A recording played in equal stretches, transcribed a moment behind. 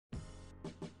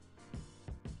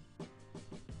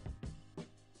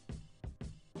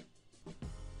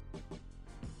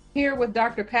here with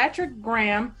Dr. Patrick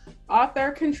Graham,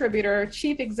 author, contributor,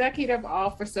 chief executive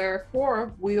officer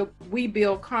for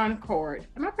WeBuild Concord.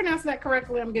 Am I pronouncing that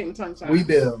correctly? I'm getting tongue-tied.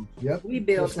 WeBuild, yep.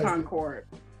 WeBuild Concord.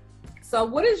 So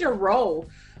what is your role?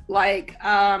 Like,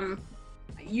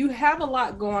 you have a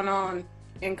lot going on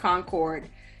in Concord,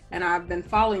 and I've been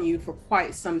following you for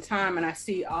quite some time, and I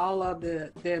see all of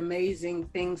the amazing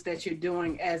things that you're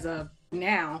doing as of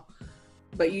now,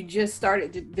 but you just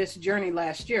started this journey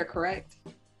last year, correct?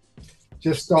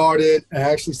 Just started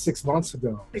actually 6 months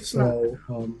ago.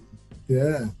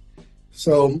 Yeah.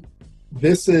 So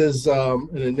this is an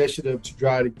initiative to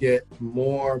try to get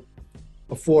more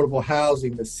affordable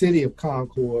housing. The city of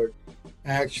Concord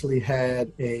actually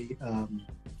had a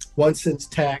 1 cent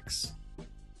tax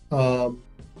that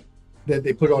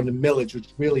they put on the millage, which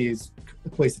really is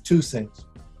equates to 2 cents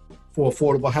for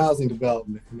affordable housing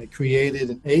development. And they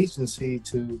created an agency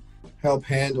to help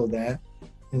handle that.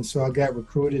 And so I got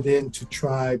recruited in to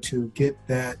try to get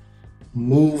that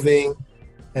moving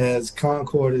as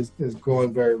Concord is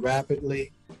growing very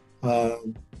rapidly.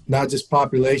 Not just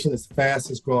population, it's the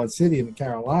fastest growing city in the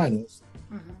Carolinas.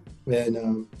 Mm-hmm.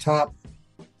 And top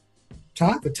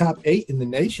 8 in the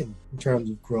nation in terms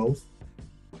of growth.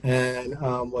 And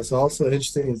what's also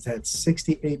interesting is that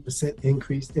 68%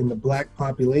 increase in the Black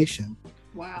population.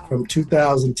 Wow. From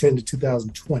 2010 to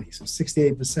 2020. So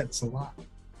 68% is a lot.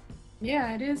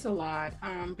 Yeah, it is a lot,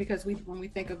 because when we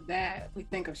think of that, we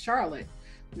think of Charlotte,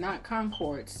 not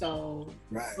Concord. So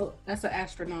right. That's an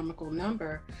astronomical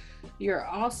number. You're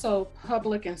also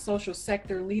public and social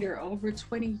sector leader over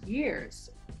 20 years.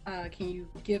 Can you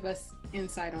give us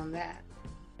insight on that?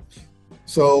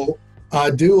 So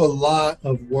I do a lot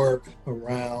of work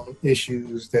around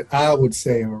issues that I would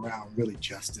say are around really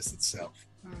justice itself.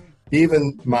 Mm.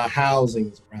 Even my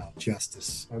housing is around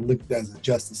justice. I look at that as a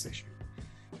justice issue.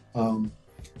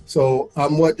 So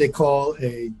I'm what they call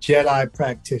a Jedi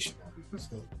practitioner.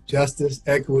 So justice,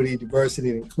 equity, diversity,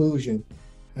 and inclusion.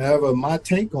 However, my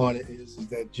take on it is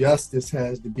that justice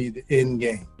has to be the end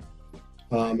game.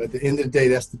 At the end of the day,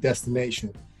 that's the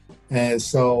destination. And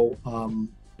so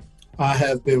I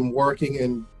have been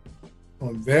working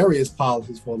on various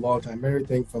policies for a long time,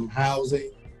 everything from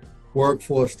housing,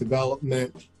 workforce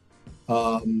development,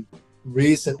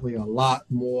 recently a lot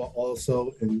more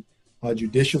also in our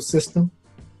judicial system,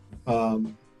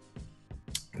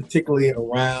 particularly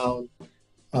around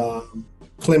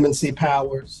clemency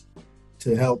powers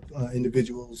to help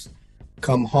individuals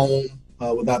come home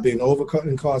without being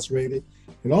over-incarcerated,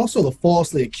 and also the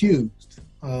falsely accused.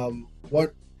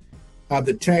 What I've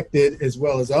detected, as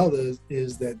well as others,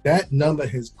 is that number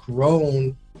has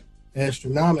grown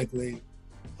astronomically,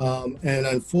 and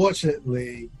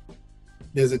unfortunately,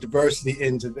 there's a diversity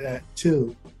into that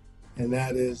too. And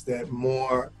that is that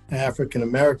more African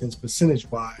Americans,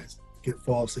 percentage-wise, get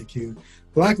falsely accused.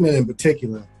 Black men in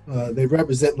particular, they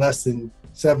represent less than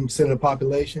 7% of the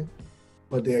population,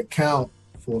 but they account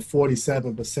for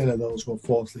 47% of those who are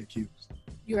falsely accused.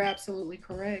 You're absolutely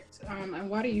correct. And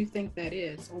why do you think that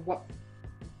is? Or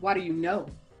why do you know?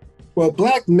 Well,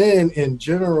 Black men in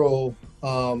general,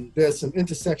 there's some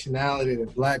intersectionality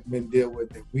that Black men deal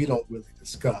with that we don't really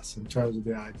discuss in terms of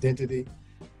their identity.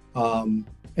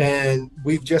 And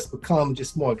we've just become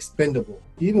more expendable,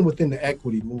 even within the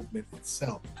equity movement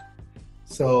itself.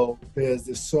 So there's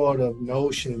this sort of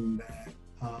notion that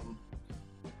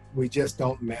we just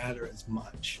don't matter as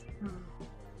much.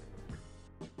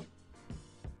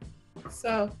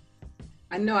 So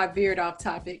I know I veered off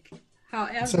topic.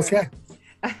 However, it's okay.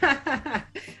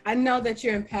 I know that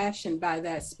you're impassioned by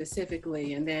that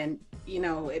specifically. And then,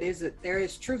 there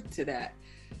is truth to that.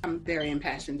 I'm very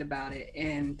impassioned about it.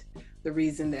 And the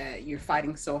reason that you're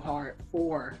fighting so hard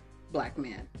for Black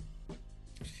men?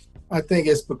 I think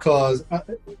it's because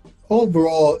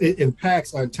overall it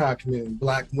impacts our entire community.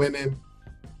 Black women,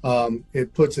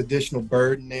 it puts additional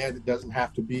burden there that doesn't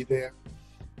have to be there.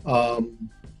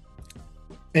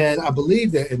 And I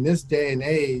believe that in this day and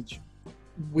age,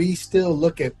 we still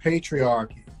look at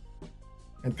patriarchy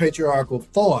and patriarchal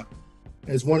thought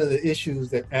as one of the issues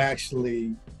that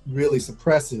actually really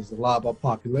suppresses a lot of our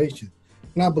population.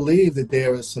 And I believe that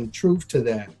there is some truth to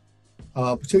that,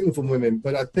 particularly for women.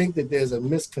 But I think that there's a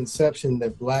misconception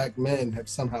that Black men have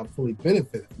somehow fully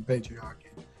benefited from patriarchy.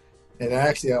 And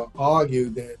actually, I'll argue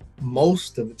that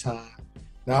most of the time,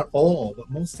 not all,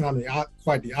 but most of the time,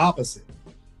 quite the opposite.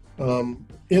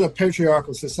 In a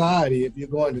patriarchal society, if you're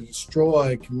going to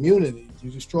destroy communities, you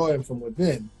destroy them from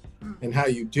within. And how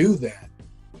you do that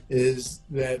is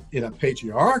that in a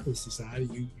patriarchal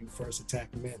society, you first attack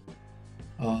men.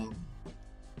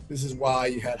 This is why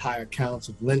you had higher counts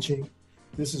of lynching.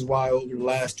 This is why over the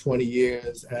last 20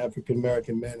 years, African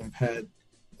American men have had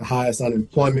the highest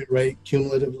unemployment rate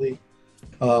cumulatively.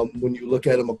 When you look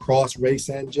at them across race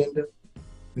and gender,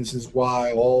 this is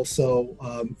why also,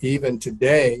 even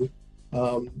today,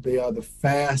 they are the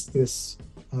fastest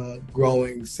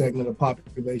growing segment of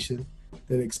population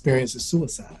that experiences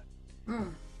suicide.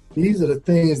 Mm. These are the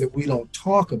things that we don't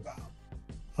talk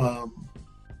about.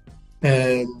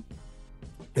 And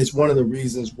it's one of the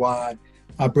reasons why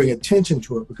I bring attention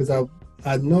to it, because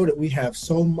I know that we have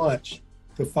so much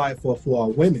to fight for our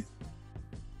women.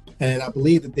 And I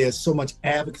believe that there's so much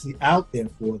advocacy out there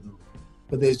for them,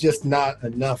 but there's just not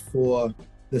enough for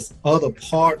this other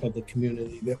part of the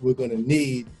community that we're going to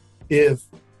need if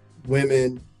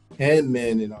women and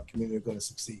men in our community are going to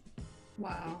succeed.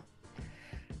 Wow.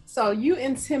 So you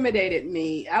intimidated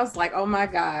me. I was like, oh my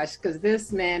gosh, because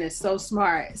this man is so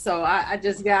smart. So I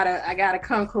just gotta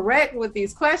come correct with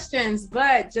these questions,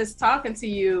 but just talking to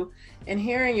you and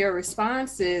hearing your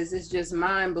responses is just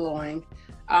mind blowing.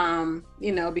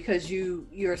 Because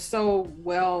you're so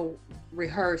well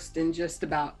rehearsed in just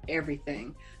about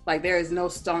everything. Like there is no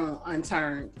stone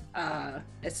unturned,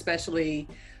 especially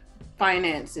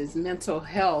finances, mental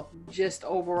health, just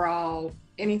overall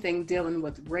anything dealing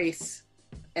with race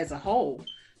as a whole.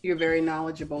 You're very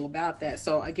knowledgeable about that.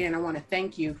 So again, I want to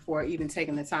thank you for even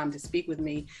taking the time to speak with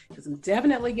me, because I'm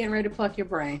definitely getting ready to pluck your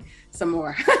brain some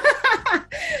more.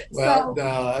 Well,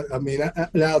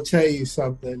 I'll tell you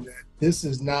something, that this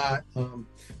is not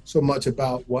so much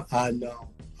about what I know.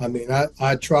 I mean,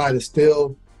 I try to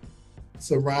still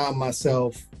surround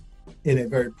myself in a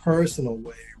very personal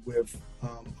way with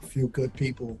a few good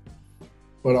people,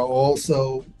 but I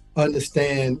also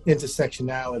understand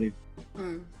intersectionality.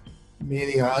 Mm.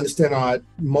 Meaning I understand our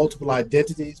multiple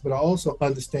identities, but I also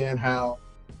understand how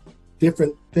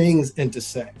different things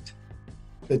intersect.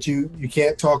 That you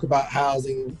can't talk about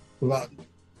housing without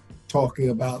talking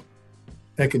about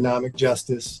economic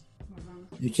justice.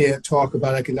 Mm-hmm. You can't talk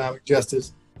about economic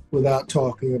justice without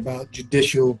talking about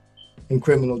judicial and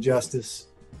criminal justice.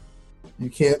 You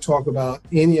can't talk about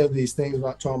any of these things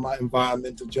without talking about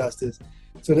environmental justice.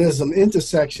 So there's some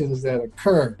intersections that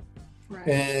occur. Right.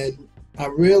 And I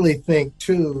really think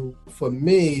too, for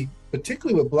me,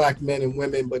 particularly with Black men and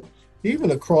women, but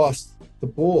even across the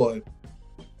board,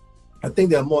 I think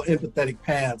there are more empathetic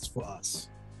paths for us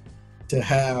to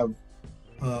have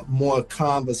more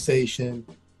conversation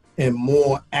and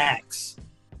more acts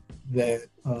that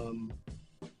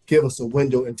give us a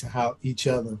window into how each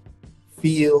other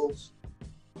feels,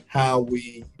 how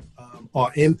we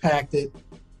are impacted,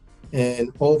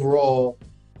 and overall,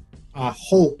 I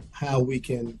hope how we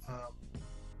can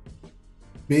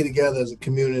be together as a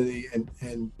community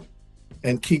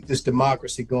and keep this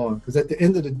democracy going. Because at the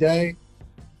end of the day,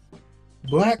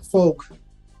 Black folk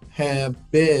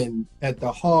have been at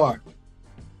the heart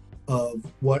of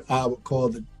what I would call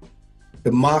the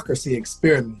democracy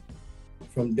experiment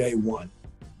from day one.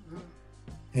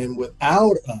 And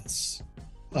without us,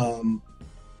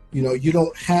 you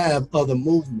don't have other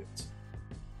movements.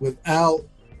 Without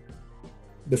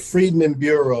the Freedmen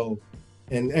Bureau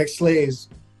and ex-slaves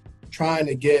trying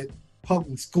to get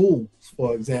public schools,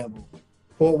 for example,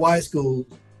 poor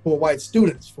white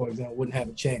students, for example, wouldn't have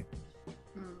a chance.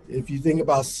 If you think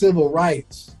about civil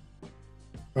rights,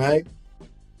 right?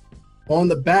 On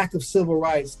the back of civil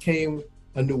rights came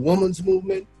a new women's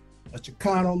movement, a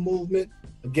Chicano movement,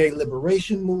 a gay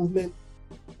liberation movement,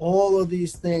 all of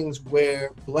these things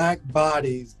where Black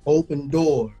bodies opened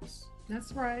doors.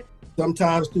 That's right.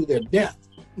 Sometimes through their death,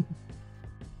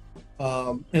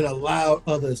 and allowed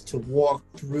others to walk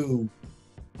through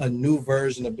a new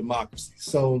version of democracy.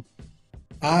 So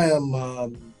I'm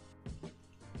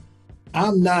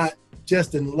not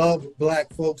just in love with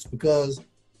Black folks because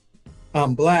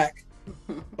I'm Black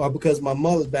or because my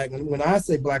mother's Black. And when I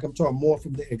say Black, I'm talking more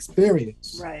from the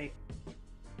experience. Right.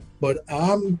 But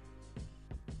I'm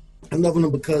loving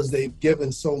them because they've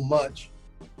given so much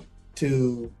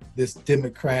to this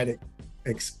democratic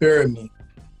experiment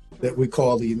that we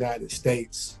call the United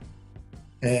States,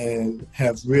 and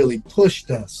have really pushed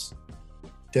us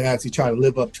to actually try to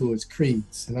live up to its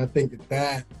creeds. And I think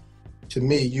that to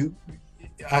me,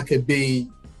 I could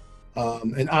be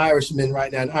an Irishman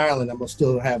right now in Ireland, I'm gonna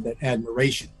still have that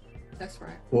admiration. That's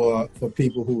right. For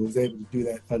people who was able to do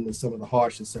that under some of the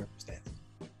harshest circumstances.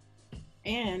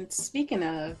 And speaking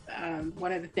of,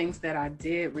 one of the things that I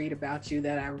did read about you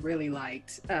that I really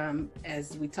liked,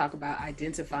 as we talk about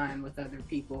identifying with other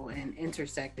people and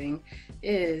intersecting,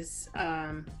 is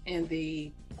in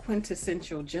the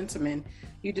Quintessential Gentleman,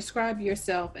 you describe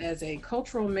yourself as a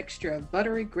cultural mixture of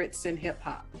buttery, grits, and hip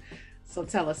hop. So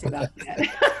tell us about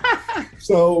that.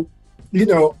 So, you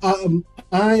know,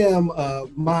 I am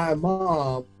my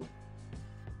mom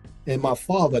and my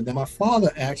father. Now, my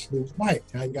father actually was white.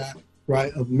 I got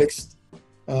right of mixed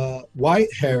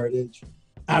white heritage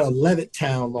out of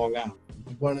Levittown, Long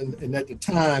Island. And at the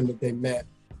time that they met,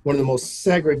 one of the most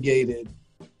segregated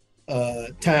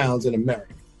towns in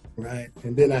America, right?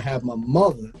 And then I have my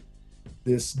mother,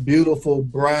 this beautiful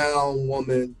brown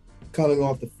woman coming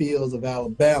off the fields of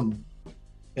Alabama.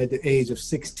 At the age of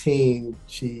 16,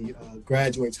 she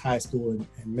graduates high school and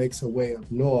makes her way up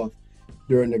north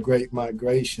during the Great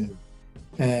Migration.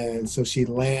 And so she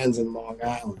lands in Long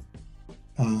Island.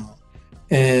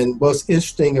 And what's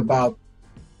interesting about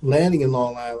landing in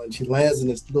Long Island, she lands in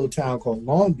this little town called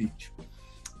Long Beach.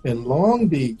 In Long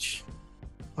Beach,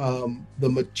 the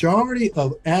majority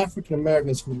of African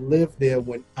Americans who lived there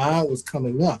when I was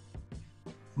coming up,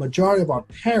 majority of our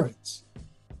parents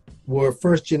were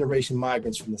first generation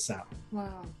migrants from the South.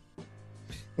 Wow.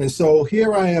 And so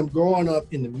here I am growing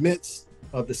up in the midst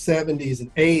of the 70s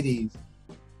and 80s,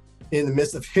 in the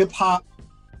midst of hip hop.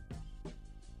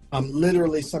 I'm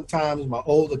literally sometimes my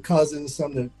older cousins,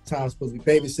 sometimes supposed to be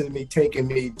babysitting me, taking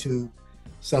me to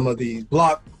some of these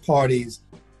block parties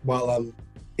while I'm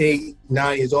 8,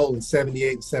 9 years old in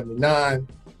 78 and 79.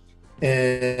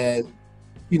 And,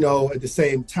 you know, at the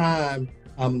same time,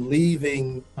 I'm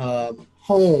leaving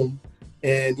home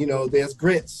and, you know, there's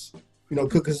grits, you know,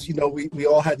 because, you know, we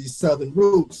all had these Southern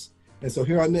roots. And so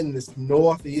here I'm in this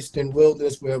northeastern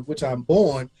wilderness which I'm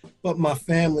born, but my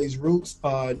family's roots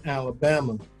are in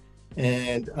Alabama.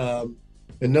 And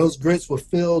those grits were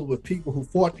filled with people who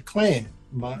fought the Klan,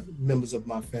 members of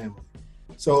my family.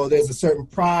 So there's a certain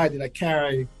pride that I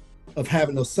carry of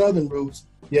having those Southern roots,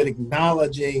 yet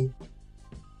acknowledging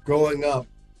growing up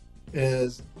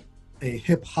as a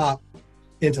hip hop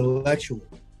intellectual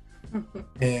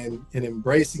and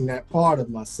embracing that part of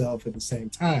myself at the same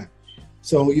time.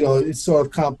 So, you know, it's sort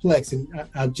of complex, and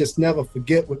I just never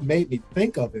forget what made me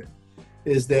think of it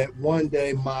is that one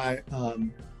day my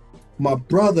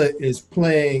brother is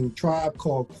playing Tribe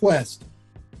Called Quest,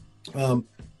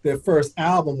 their first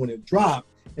album when it dropped,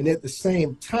 and at the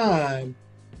same time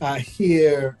I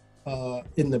hear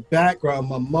in the background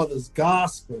my mother's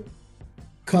gospel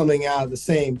coming out at the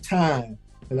same time.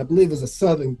 And I believe it was a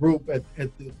Southern group at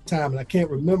the time, and I can't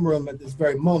remember them at this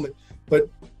very moment. But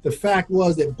the fact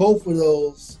was that both of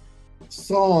those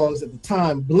songs at the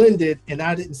time blended, and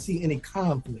I didn't see any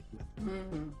conflict with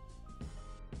them.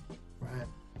 Mm-hmm. Right.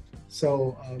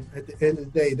 So at the end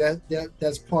of the day,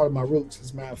 that's part of my roots.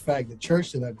 As a matter of fact, the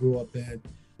church that I grew up in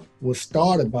was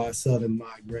started by a Southern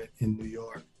migrant in New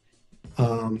York.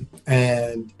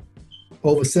 And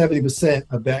over 70%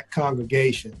 of that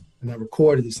congregation, and I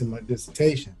recorded this in my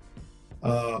dissertation,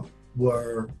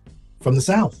 were from the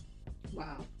South.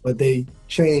 Wow. But they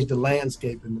changed the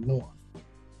landscape in the North.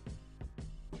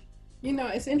 You know,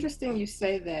 it's interesting you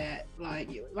say that, like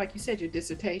you said, your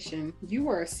dissertation, you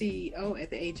were a CEO at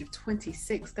the age of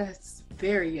 26. That's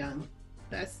very young.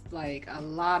 That's like a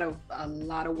lot of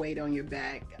weight on your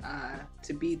back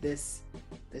to be this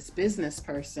business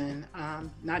person,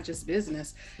 not just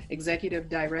business, executive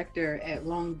director at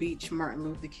Long Beach Martin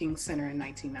Luther King Center in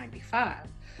 1995.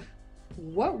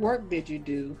 What work did you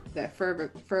do that further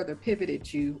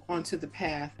pivoted you onto the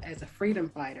path as a freedom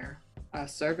fighter, a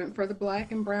servant for the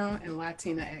Black and Brown and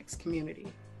Latinx community?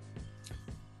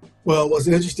 Well, what's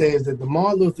interesting is that the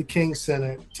Martin Luther King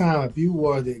Center at the time, if you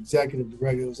were the executive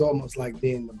director, it was almost like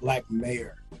being the Black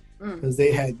mayor, because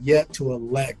they had yet to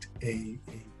elect a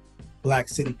Black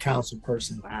city council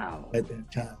person. Wow. At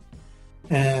that time.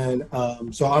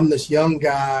 And so I'm this young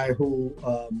guy who,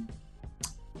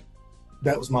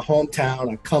 that was my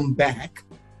hometown. I come back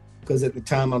because at the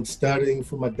time I'm studying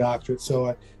for my doctorate. So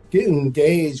I get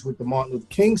engaged with the Martin Luther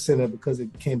King Center because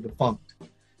it became defunct.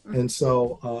 And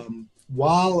so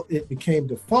while it became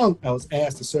defunct, I was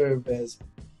asked to serve as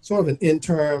sort of an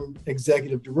interim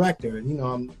executive director. And, you know,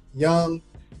 I'm young,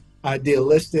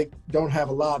 idealistic, don't have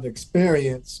a lot of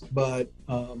experience, but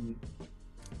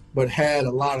had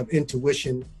a lot of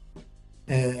intuition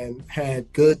and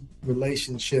had good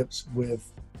relationships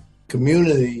with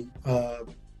community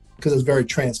because it's very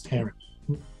transparent.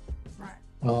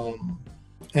 Right.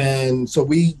 And so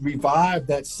we revived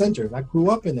that center. I grew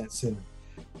up in that center.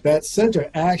 That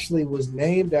center actually was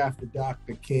named after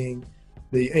Dr. King,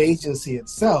 the agency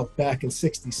itself, back in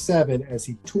 '67 as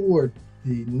he toured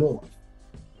the North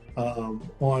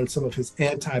on some of his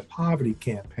anti-poverty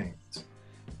campaigns.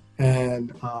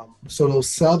 And so those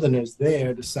Southerners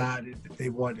there decided that they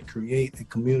wanted to create a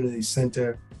community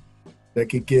center that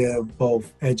could give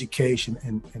both education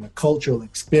and a cultural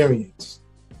experience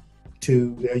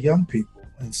to their young people.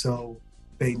 And so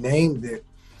they named it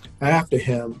after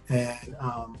him. And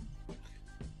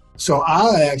so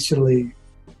I actually,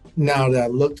 now that I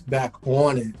looked back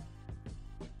on it,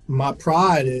 my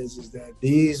pride is that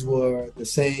these were the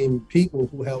same people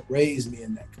who helped raise me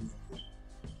in that community.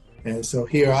 And so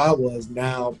here I was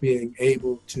now being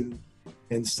able to,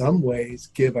 in some ways,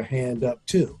 give a hand up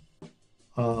too.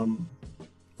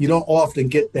 You don't often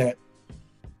get that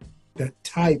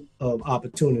type of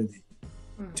opportunity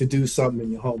to do something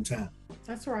in your hometown.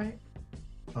 That's right.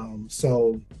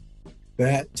 So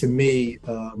that to me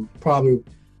probably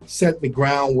set the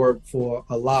groundwork for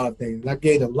a lot of things. And I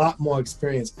gained a lot more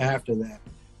experience after that,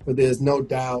 but there's no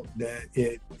doubt that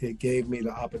it gave me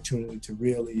the opportunity to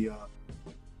really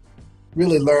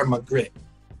learn my grit.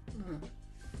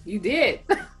 You did.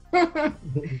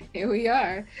 Here we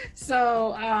are.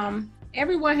 So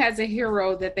everyone has a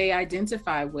hero that they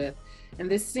identify with. And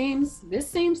this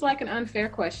seems like an unfair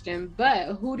question,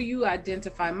 but who do you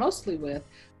identify mostly with?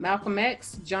 Malcolm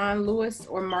X, John Lewis,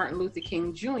 or Martin Luther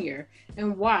King Jr.?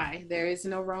 And why? There is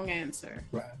no wrong answer.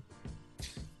 Right.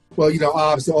 Well,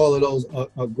 obviously all of those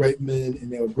are great men,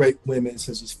 and there were great women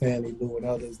such as Fannie Lou and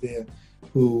others there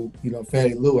who,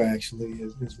 Fannie Lou actually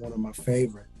is one of my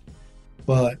favorite.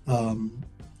 But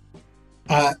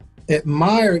I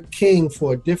admire King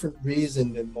for a different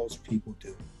reason than most people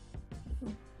do.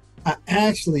 I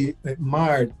actually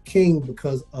admired King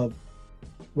because of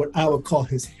what I would call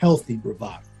his healthy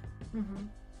bravado. Mm-hmm.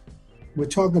 We're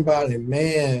talking about a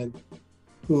man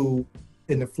who,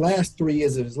 in the last 3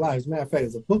 years of his life, as a matter of fact,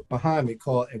 there's a book behind me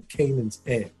called At Canaan's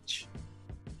Edge.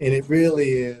 And it really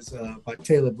is by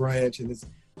Taylor Branch, and it's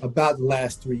about the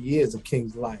last 3 years of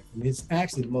King's life. And it's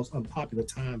actually the most unpopular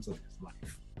times of his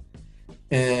life.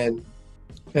 And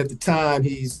at the time,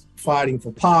 he's fighting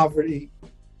for poverty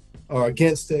or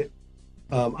against it.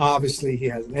 Obviously, he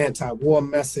has an anti-war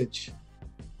message,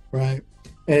 right?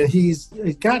 And he's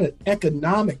got an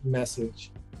economic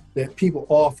message that people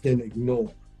often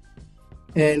ignore.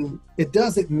 And it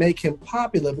doesn't make him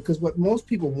popular because what most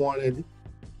people wanted,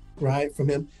 right, from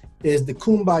him is the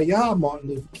kumbaya Martin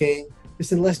Luther King. He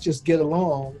said, let's just get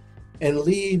along and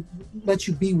leave, let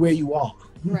you be where you are.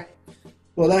 Right.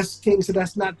 Well, King said,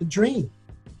 that's not the dream.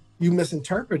 You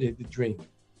misinterpreted the dream.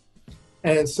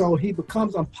 And so he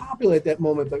becomes unpopular at that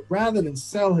moment, but rather than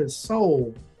sell his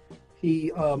soul,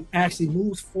 he actually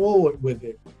moves forward with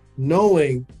it,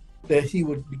 knowing that he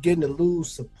would begin to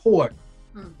lose support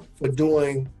for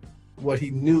doing what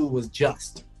he knew was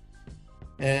just.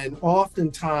 And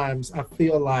oftentimes I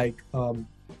feel like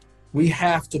we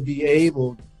have to be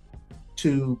able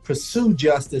to pursue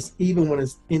justice even when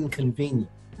it's inconvenient.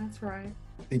 That's right.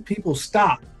 And people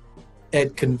stop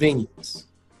at convenience,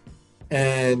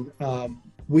 and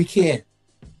we can't.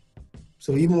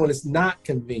 So even when it's not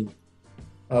convenient,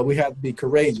 we have to be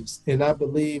courageous. And I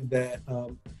believe that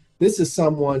this is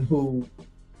someone who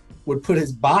would put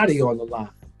his body on the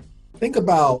line. Think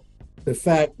about the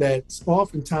fact that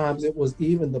oftentimes it was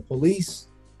even the police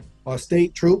or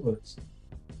state troopers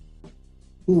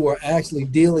who were actually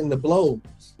dealing the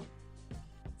blows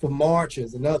for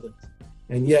marchers and others.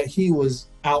 And yet he was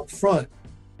out front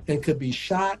and could be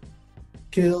shot,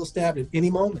 killed, stabbed at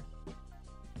any moment.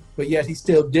 But yet he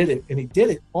still did it. And he did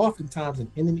it oftentimes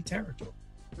in enemy territory.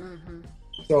 Mm-hmm.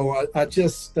 So I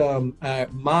just, I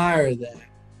admire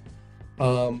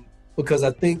that because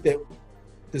I think that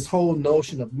this whole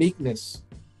notion of meekness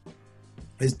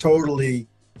is totally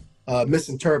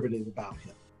misinterpreted about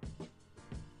him.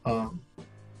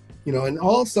 And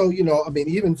also,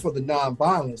 even for the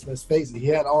nonviolence, let's face it, he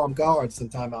had armed guards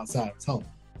sometime outside of his home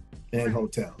and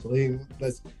hotels. So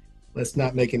let's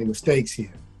not make any mistakes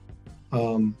here.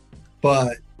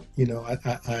 But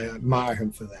I admire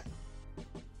him for that.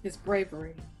 His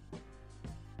bravery.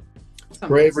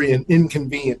 Bravery in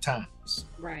inconvenient times.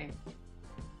 Right.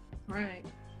 Right.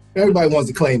 Everybody wants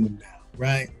to claim him now,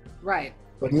 right? Right.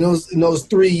 But in those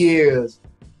 3 years,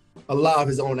 a lot of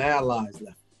his own allies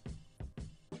left.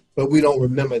 But we don't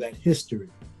remember that history.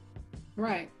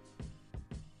 Right.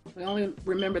 We only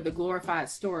remember the glorified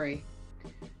story.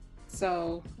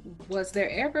 So was there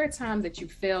ever a time that you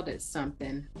failed at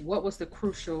something? What was the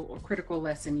crucial or critical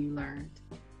lesson you learned?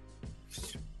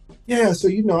 Yeah, so,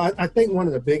 I think one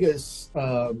of the biggest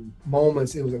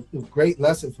moments, it was a great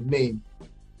lesson for me.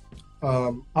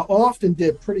 I often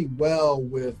did pretty well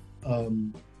with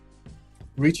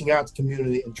reaching out to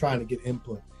community and trying to get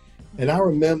input. And I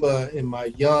remember in my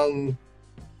young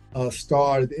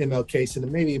start at the MLK Center,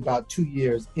 maybe about 2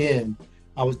 years in,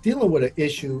 I was dealing with an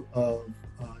issue of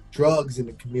drugs in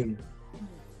the community.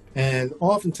 And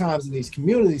oftentimes in these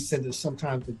community centers,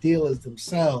 sometimes the dealers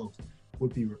themselves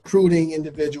would be recruiting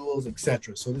individuals,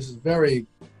 etc. So this is very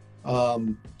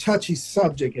touchy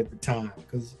subject at the time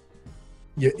because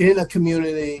you're in a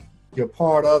community, you're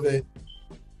part of it,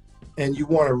 and you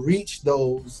want to reach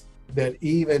those that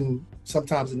even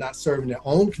sometimes are not serving their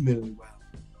own community well.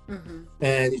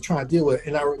 And you try to deal with it.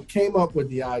 And I came up with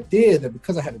the idea that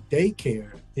because I had a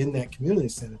daycare in that community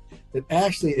center, that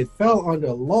actually it fell under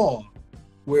a law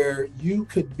where you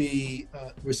could be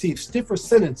receive stiffer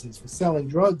sentences for selling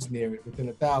drugs near it within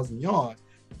 1,000 yards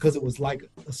because it was like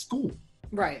a school.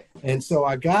 Right. And so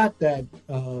I got that,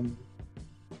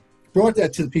 brought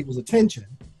that to the people's attention.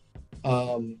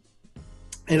 And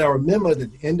I remember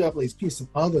that the NAACP and some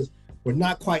others were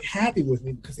not quite happy with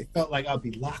me because they felt like I'd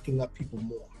be locking up people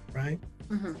more, right?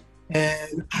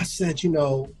 And I said,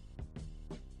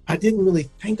 I didn't really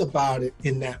think about it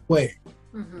in that way.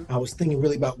 I was thinking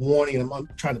really about warning, and I'm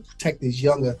trying to protect these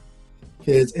younger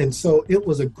kids. And so it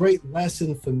was a great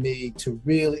lesson for me to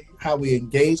really how we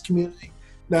engage community.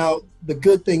 Now, the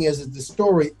good thing is that the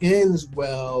story ends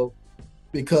well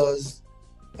because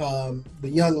the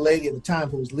young lady at the time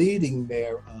who was leading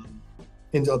their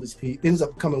NAACP ends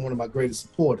up becoming one of my greatest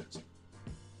supporters.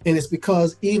 And it's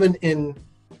because even in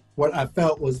what I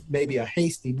felt was maybe a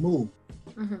hasty move,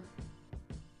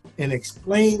 and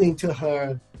explaining to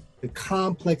her the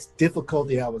complex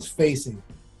difficulty I was facing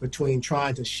between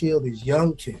trying to shield these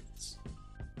young kids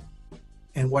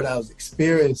and what I was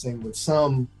experiencing with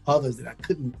some others that I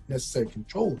couldn't necessarily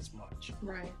control as much.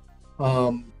 Right.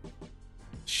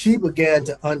 She began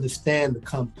to understand the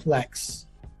complex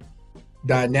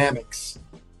dynamics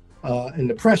and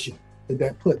the pressure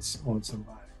that puts on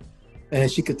somebody. And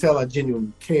she could tell I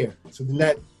genuinely cared. So then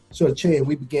that sort of changed.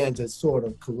 We began to sort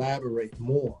of collaborate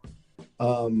more.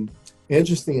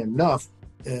 Interesting enough,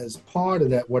 as part of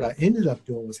that, what I ended up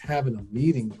doing was having a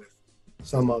meeting with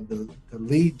some of the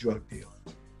lead drug dealers,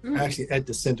 actually at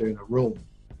the center in a room.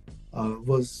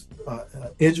 Was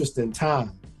an interesting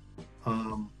time.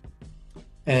 And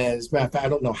as a matter of fact, I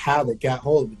don't know how they got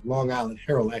hold of it. Long Island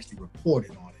Herald actually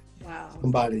reported on it. Wow.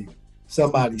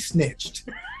 Somebody snitched.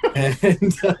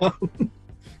 And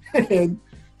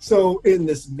so in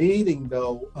this meeting,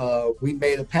 though, we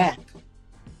made a pact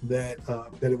that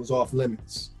it was off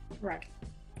limits. Right.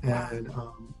 And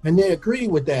they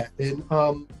agreed with that. And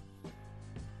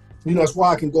that's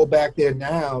why I can go back there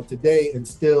now today and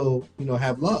still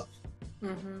have love.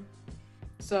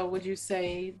 So would you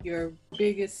say your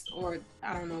biggest, or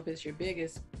I don't know if it's your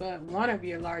biggest, but one of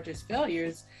your largest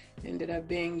failures ended up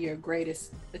being your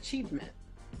greatest achievement?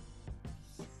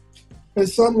 In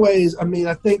some ways,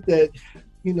 I think that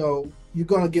you're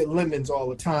going to get lemons all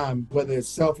the time, whether it's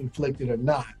self-inflicted or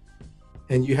not.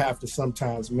 And you have to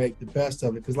sometimes make the best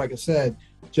of it. Because like I said,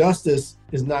 justice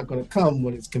is not going to come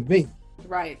when it's convenient.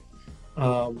 Right.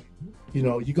 You're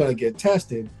going to get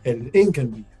tested at an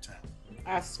inconvenient time.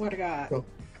 I swear to God.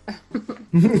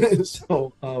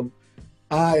 So,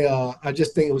 I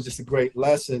just think it was just a great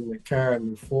lesson that carried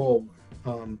me forward.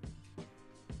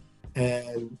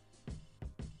 And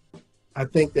I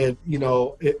think that,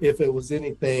 if it was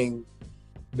anything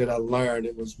that I learned,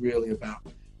 it was really about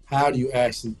how do you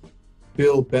actually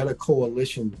build better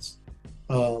coalitions,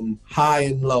 high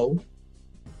and low,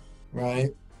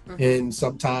 right? And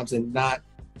sometimes in not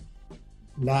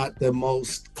the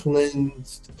most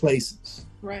cleansed places.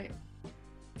 Right.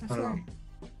 That's right.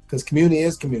 Because community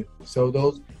is community. So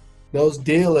those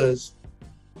dealers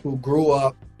who grew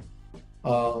up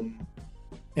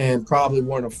and probably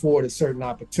weren't afforded certain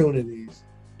opportunities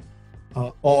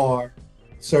or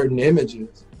certain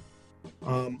images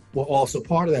were also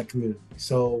part of that community.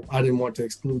 So I didn't want to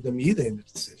exclude them either in the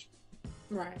decision.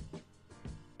 Right.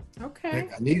 Okay.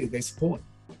 I needed their support.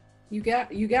 You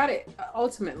got it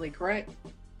ultimately, correct?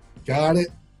 Got it.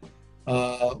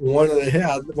 One of the,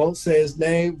 I won't say his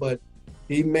name, but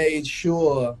he made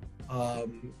sure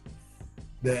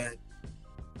that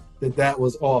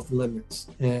was off limits.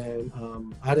 And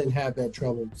I didn't have that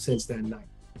trouble since that night.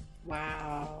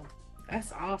 Wow.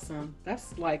 That's awesome.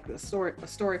 That's like a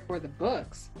story for the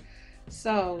books.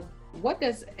 So what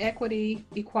does equity,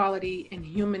 equality, and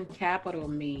human capital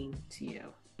mean to you?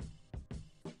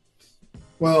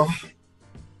 Well,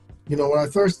 when I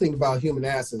first think about human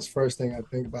assets, first thing I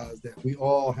think about is that we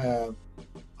all have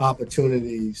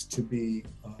opportunities to be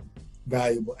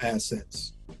valuable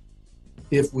assets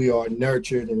if we are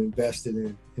nurtured and invested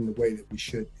in the way that we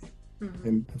should be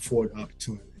and afford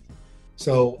opportunities.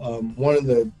 So one of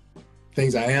the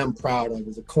things I am proud of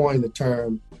is I coined the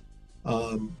term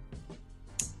an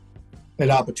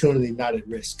opportunity not at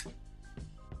risk.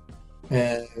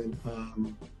 And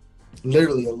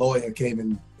literally a lawyer came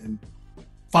and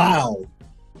filed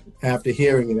after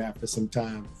hearing it after some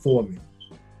time for me,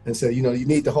 and said, you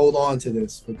need to hold on to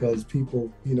this because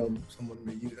people, someone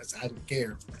may use that. I don't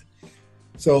care.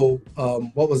 So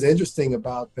what was interesting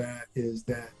about that is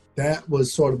that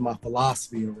was sort of my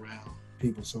philosophy around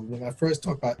people. So when I first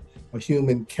talked about a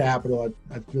human capital,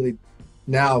 I really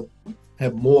now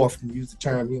have morphed and used the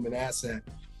term human asset.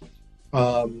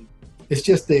 It's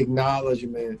just the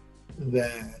acknowledgement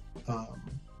that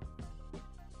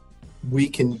we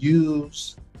can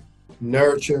use,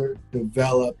 nurture,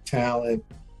 develop talent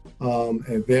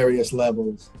at various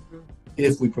levels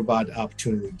if we provide the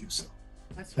opportunity to do so.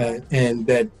 That's right. And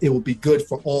that it will be good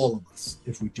for all of us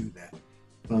if we do that.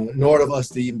 In order for us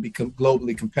to even become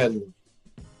globally competitive,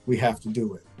 we have to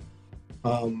do it.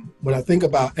 When I think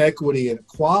about equity and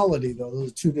equality, though,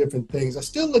 those are two different things. I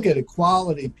still look at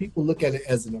equality. People look at it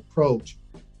as an approach,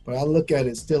 but I look at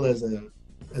it still as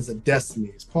a destiny.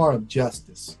 It's part of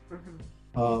justice.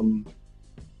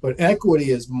 But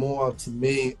equity is more to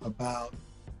me about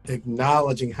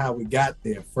acknowledging how we got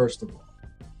there, first of all.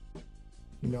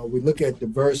 We look at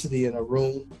diversity in a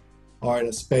room or in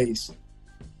a space,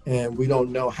 and we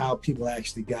don't know how people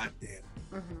actually got there.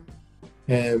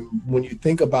 And when you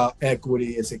think about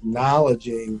equity, it's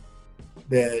acknowledging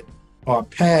that our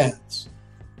paths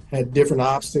had different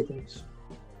obstacles.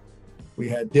 We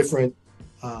had different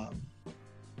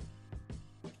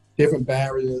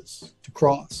barriers to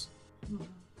cross.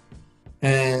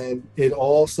 And it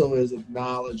also is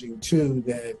acknowledging, too,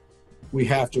 that we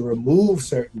have to remove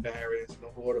certain barriers in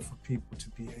order for people to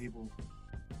be able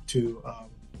to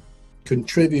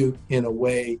contribute in a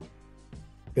way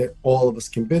that all of us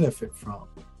can benefit from.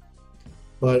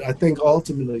 But I think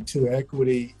ultimately, too,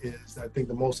 equity is, I think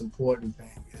the most important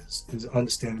thing is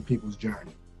understanding people's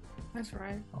journey. That's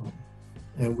right.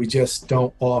 And we just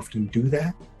don't often do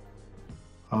that.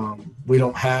 We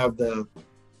don't have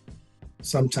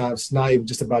sometimes it's not even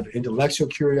just about the intellectual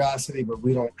curiosity, but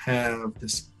we don't have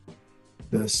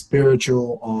the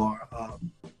spiritual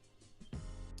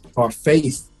or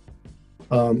faith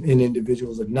in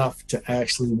individuals enough to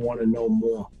actually want to know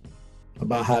more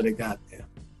about how they got there.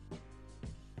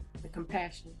 The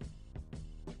compassion.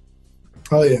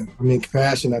 Oh yeah,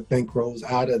 compassion, I think, grows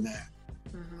out of that.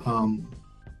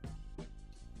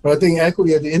 But I think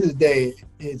equity, at the end of the day,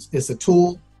 it's a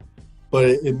tool, but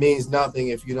it means nothing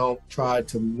if you don't try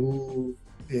to move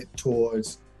it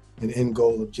towards an end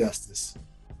goal of justice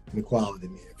and equality.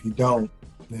 If you don't,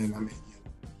 then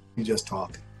you're just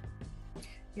talking.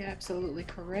 You're absolutely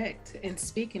correct. And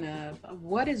speaking of,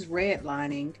 what is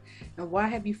redlining, and why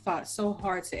have you fought so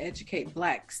hard to educate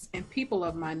Blacks and people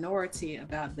of minority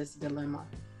about this dilemma?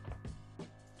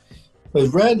 But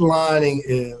redlining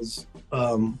is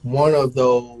one of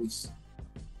those,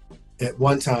 at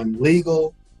one time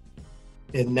legal,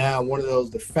 and now one of those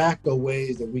de facto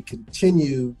ways that we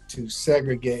continue to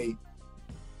segregate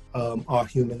our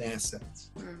human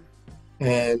assets.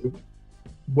 And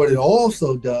what it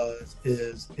also does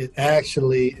is it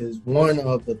actually is one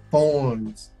of the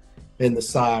thorns in the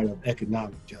side of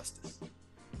economic justice.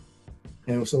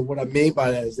 And so what I mean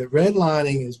by that is that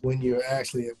redlining is when you're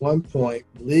actually at one point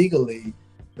legally,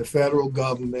 the federal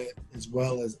government as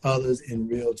well as others in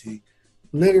realty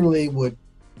literally would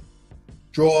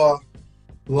draw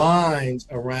lines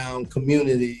around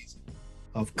communities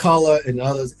of color and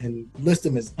others and list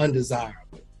them as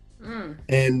undesirable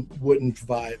and wouldn't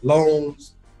provide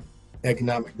loans,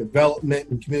 economic development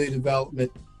and community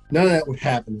development. None of that would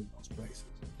happen in those places.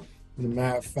 As a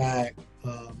matter of fact,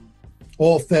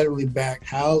 all federally backed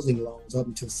housing loans up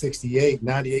until 68,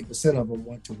 98% of them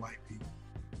went to white people.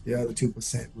 The other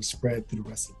 2% was spread through the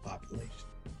rest of the population.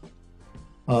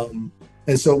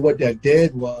 And so what that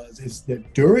did is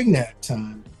that during that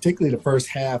time, particularly the first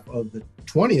half of the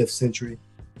 20th century,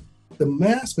 the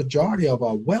mass majority of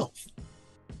our wealth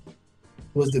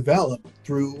was developed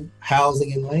through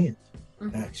housing and land,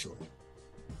 actually.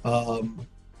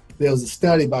 There was a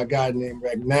study by a guy named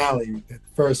Ragnali that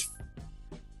first,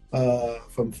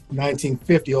 from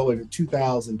 1950 over to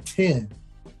 2010,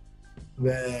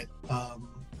 that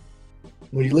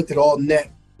when you looked at all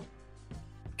net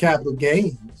capital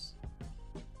gains,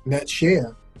 net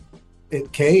share,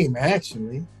 it came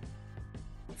actually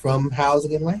from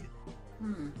housing and land.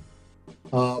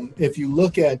 If you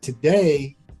look at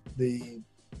today, the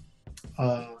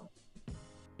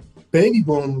baby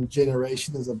boom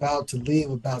generation is about to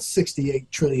leave about $68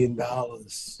 trillion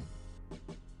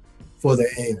for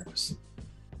their heirs.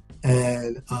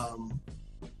 And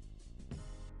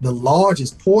the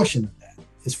largest portion of that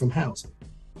is from housing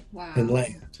and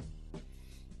land.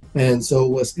 And so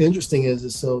what's interesting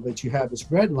is so that you have this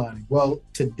redlining. Well,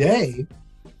 today,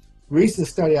 Recent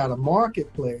study out of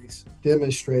Marketplace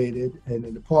demonstrated, and the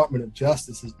Department of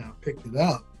Justice has now picked it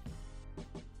up,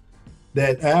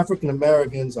 that African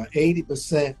Americans are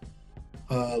 80%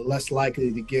 less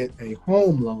likely to get a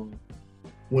home loan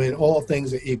when all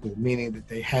things are equal, meaning that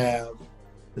they have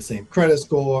the same credit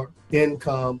score,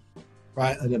 income,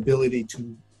 right, an ability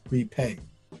to repay.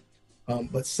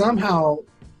 But somehow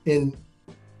in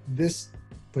this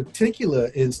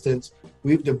particular instance,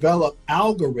 we've developed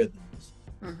algorithms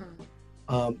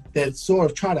that sort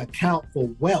of try to account for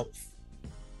wealth,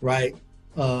 right,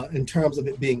 in terms of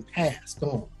it being passed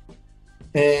on.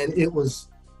 And it was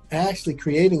actually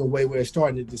creating a way where it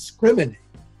started to discriminate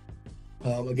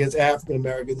against African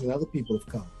Americans and other people of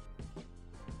color.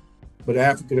 But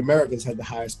African Americans had the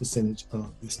highest percentage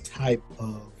of this type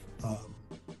of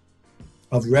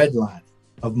redlining,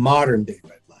 of modern day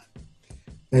redlining.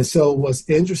 And so what's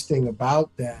interesting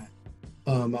about that,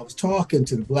 I was talking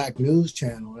to the Black News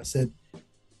Channel. I said,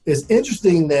 it's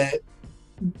interesting that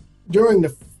during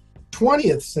the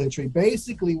 20th century,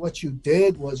 basically what you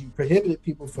did was you prohibited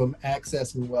people from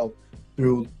accessing wealth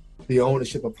through the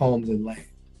ownership of homes and land.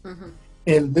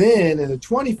 And then in the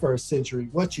 21st century,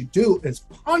 what you do is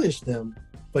punish them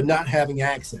for not having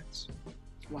access.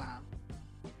 Wow.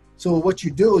 So what you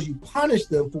do is you punish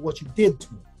them for what you did to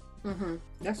them.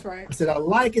 That's right. I said, I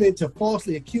liken it to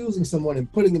falsely accusing someone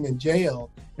and putting them in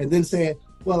jail and then saying,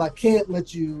 well, I can't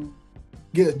let you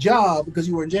get a job because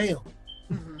you were in jail.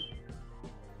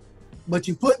 But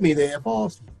you put me there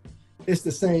falsely. It's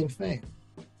the same thing.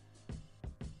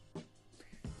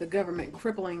 The government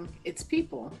crippling its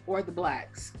people, or the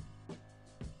blacks,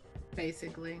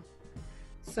 basically.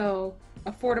 So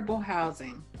affordable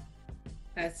housing,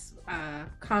 that's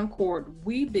Concord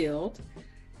WeBuild,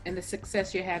 and the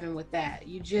success you're having with that.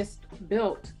 You just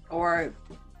built or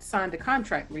signed a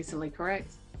contract recently,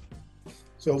 correct?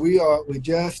 So we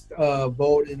just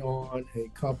voted on a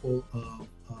couple of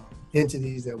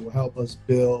entities that will help us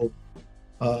build,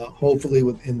 hopefully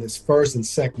within this first and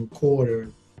second quarter, a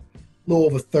little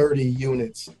over 30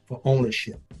 units for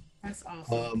ownership. That's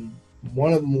awesome.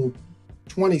 One of them will,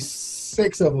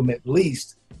 26 of them at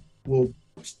least, will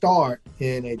start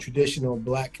in a traditional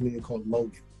Black community called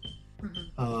Logan.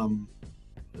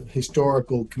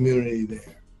 Historical community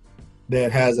there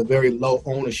that has a very low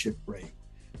ownership rate.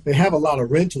 They have a lot of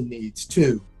rental needs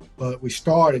too, but we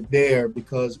started there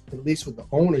because at least with the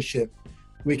ownership,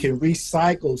 we can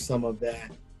recycle some of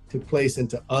that to place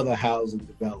into other housing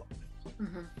development.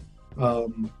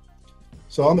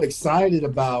 So I'm excited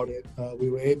about it. We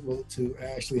were able to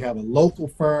actually have a local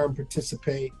firm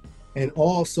participate and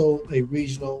also a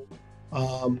regional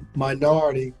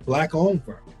minority Black-owned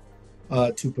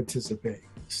firm to participate.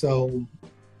 So,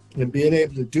 and being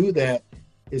able to do that,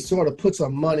 it sort of puts our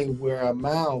money where our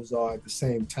mouths are at the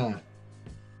same time.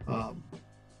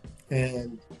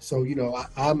 And so, you know,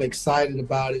 I'm excited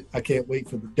about it. I can't wait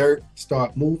for the dirt to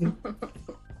start moving.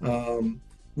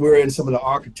 We're in some of the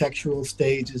architectural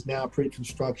stages now,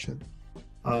 pre-construction.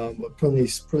 But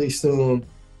pretty soon,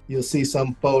 you'll see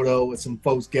some photo with some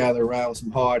folks gathered around,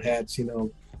 some hard hats, you know,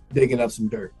 digging up some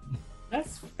dirt.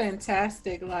 That's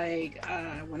fantastic. Like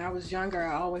when I was younger,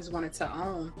 I always wanted to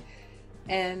own.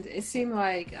 And it seemed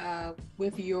like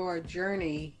with your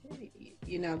journey,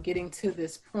 you know, getting to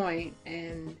this point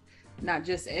and not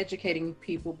just educating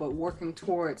people, but working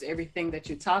towards everything that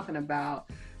you're talking about,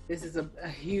 this is a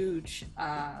huge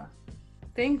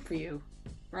thing for you,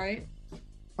 right?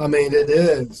 I mean, it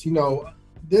is. You know,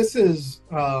 this is,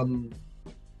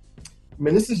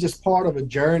 this is just part of a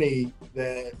journey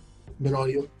that, you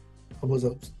know, I was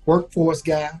a workforce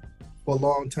guy for a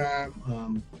long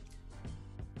time.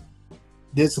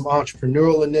 Did some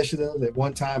entrepreneurial initiatives. At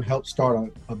one time, helped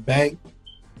start a bank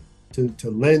to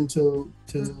lend to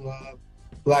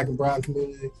Black and brown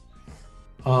communities.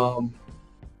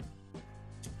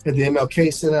 At the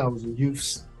MLK Center, I was a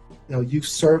youth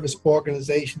service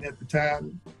organization at the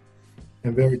time,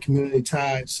 and very community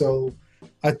tied. So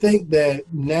I think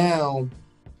that now,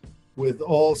 with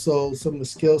also some of the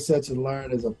skill sets I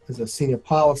learned as a senior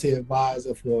policy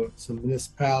advisor for some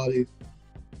municipalities,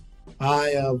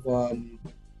 I am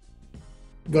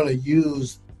going to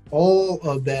use all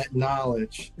of that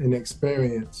knowledge and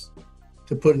experience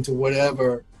to put into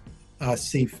whatever I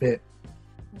see fit,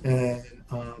 and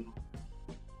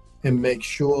make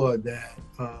sure that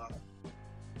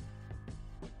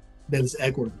that it's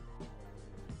equitable.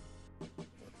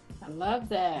 I love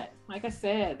that. Like I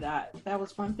said, that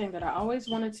was one thing that I always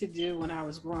wanted to do when I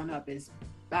was growing up, is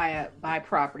buy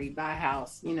property, buy a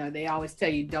house. You know, they always tell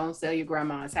you, don't sell your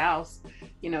grandma's house.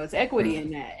 You know, it's equity in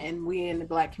that. And we in the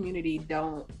Black community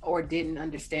don't or didn't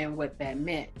understand what that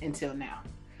meant until now.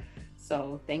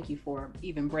 So thank you for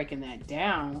even breaking that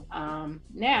down.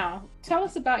 Now, tell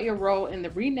us about your role in the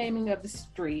renaming of the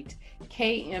street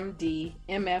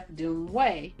KMD-MF Doom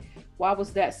Way. Why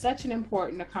was that such an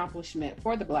important accomplishment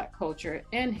for the Black culture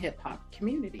and hip hop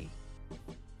community?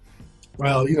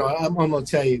 Well, I'm going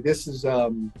to tell you, this is,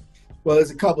 well,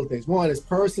 there's a couple of things. One, it's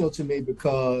personal to me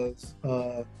because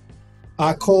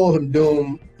I called him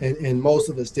Doom, and most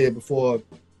of us did before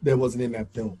there was an MF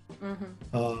Doom.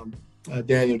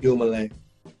 Daniel Dumoulin.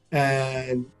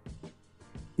 And,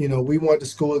 we went to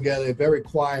school together, a very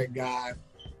quiet guy.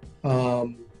 But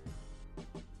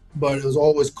it was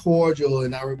always cordial.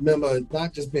 And I remember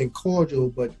not just being cordial,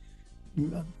 but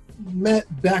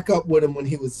met back up with him when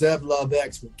he was Zev Love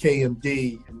X with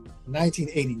KMD in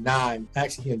 1989,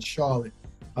 actually here in Charlotte.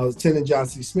 I was attending John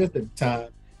C. Smith at the time,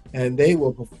 and they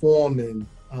were performing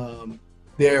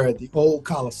there at the old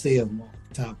Coliseum off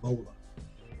Topola.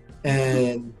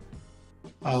 And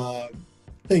I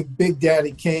think Big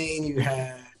Daddy Kane, you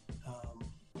had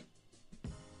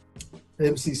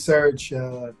MC Search,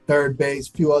 Third Base,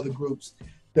 a few other groups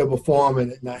that were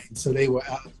performing at night. And so they were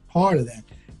part of that.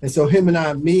 And so him and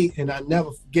I meet, and I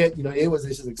never forget, it was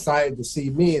just as excited to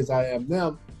see me as I am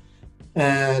them.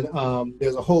 And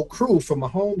there's a whole crew from my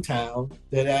hometown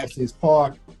that actually is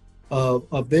part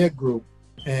of their group.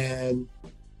 And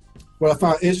what I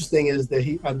found interesting is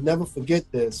that I'll never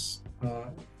forget this.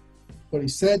 What he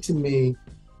said to me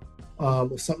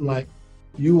was something like,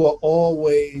 "You were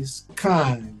always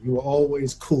kind, you were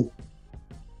always cool,"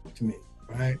 to me,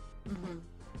 right? Mm-hmm.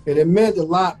 And it meant a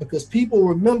lot because people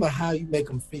remember how you make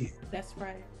them feel. That's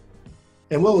right.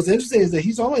 And what was interesting is that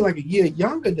he's only like a year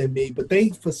younger than me, but they,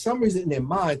 for some reason in their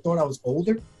mind, thought I was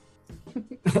older.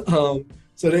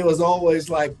 So there was always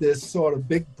like this sort of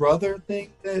big brother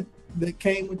thing that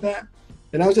came with that.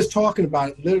 And I was just talking about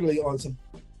it literally on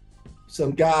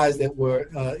some guys that were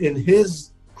in his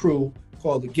crew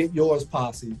called the Get Yours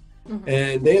Posse. Mm-hmm.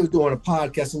 And they were doing a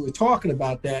podcast and we were talking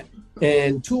about that.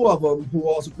 And two of them who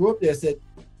also grew up there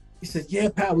he said, "Yeah,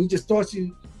 pal, we just thought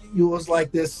you was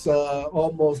like this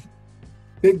almost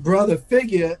big brother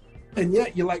figure, and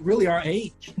yet you're like really our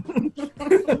age."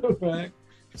 Right?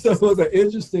 So it was an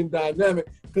interesting dynamic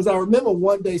because I remember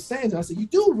one day saying to him, I said, "You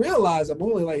do realize I'm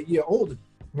only like a year older,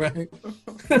 right?"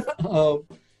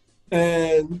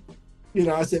 And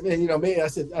I said, "Man, maybe," I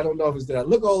said, "I don't know if it's that I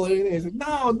look older." And he said,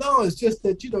 No, it's just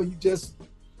that you just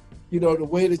the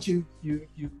way that you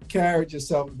carried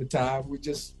yourself at the time, we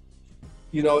just."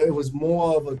 It was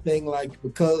more of a thing like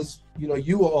because,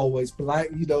 you were always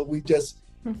polite, we just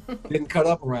didn't cut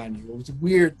up around you. It was a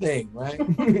weird thing, right?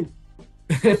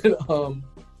 And,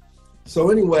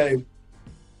 so anyway,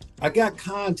 I got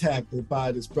contacted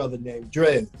by this brother named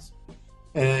Drez,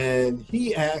 and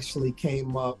he actually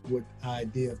came up with the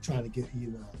idea of trying to get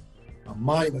either a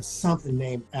monument or something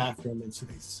named after him. And so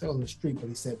they sell on the street, but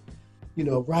he said,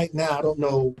 right now, I don't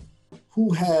know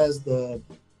who has the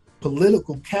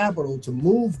political capital to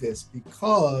move this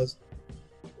because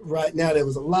right now there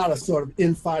was a lot of sort of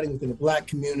infighting within the Black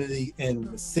community and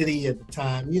the city at the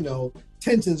time,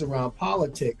 tensions around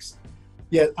politics.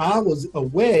 Yet I was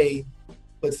away,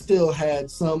 but still had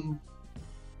some,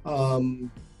 objectivity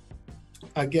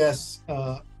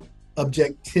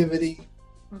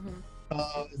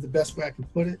is the best way I can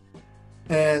put it.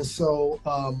 And so,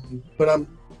 but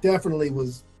I'm definitely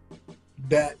was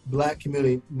that Black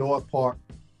community, North Park,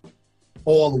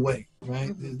 all the way,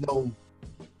 right? Mm-hmm. There's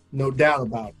no doubt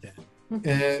about that.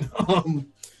 Mm-hmm. And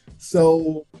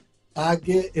so I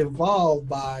get involved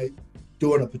by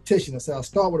doing a petition. I said, I'll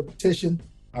start with a petition.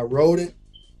 I wrote it,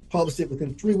 published it.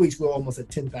 Within 3 weeks, we're almost at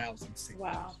 10,000 signatures.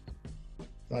 Wow.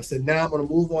 So I said, now I'm going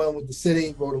to move on with the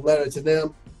city, wrote a letter to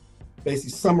them, basically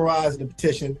summarizing the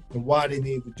petition and why they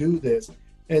need to do this.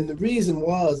 And the reason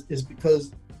is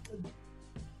because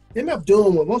MF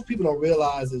Doom, what most people don't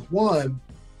realize is, one,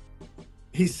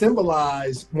 he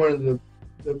symbolized one of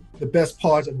the best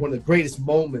parts of one of the greatest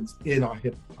moments in our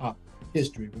hip hop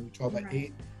history. When we talk about the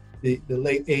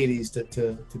late 80s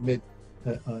to mid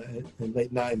and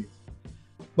late 90s.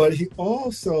 But he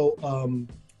also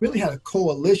really had a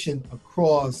coalition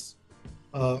across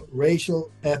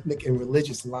racial, ethnic, and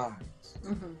religious lines.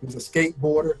 Mm-hmm. He was a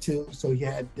skateboarder too, so he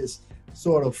had this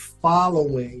sort of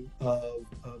following of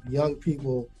young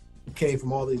people who came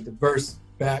from all these diverse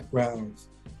backgrounds.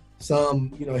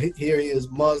 Some, here he is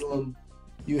Muslim.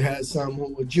 You had some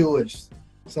who were Jewish,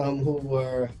 some who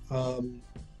were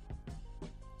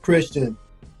Christian.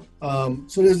 So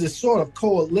there's this sort of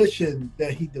coalition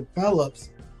that he develops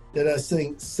that I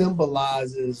think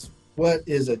symbolizes what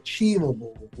is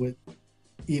achievable with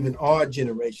even our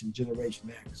generation,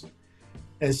 Generation X.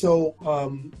 And so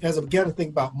as I began to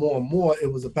think about more and more,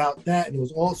 it was about that. And it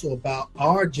was also about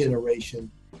our generation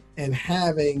and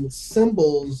having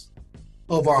symbols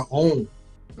of our own.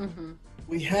 Mm-hmm.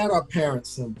 We had our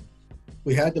parents' symbols.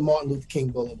 We had the Martin Luther King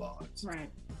Boulevards. Right.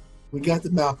 We got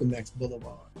the Malcolm X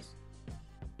Boulevards.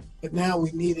 But now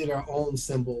we needed our own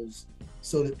symbols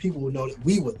so that people would know that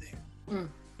we were there.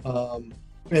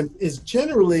 And it's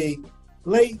generally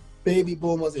late baby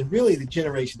boomers and really the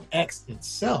Generation X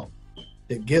itself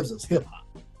that gives us hip hop.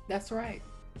 That's right.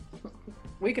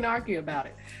 We can argue about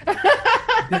it.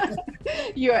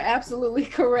 You're absolutely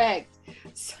correct.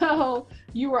 So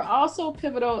you were also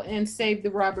pivotal in Save the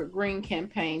Robert Greene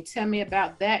campaign. Tell me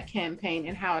about that campaign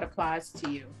and how it applies to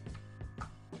you.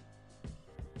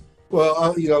 Well,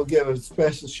 I'll give a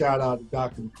special shout out to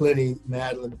Dr.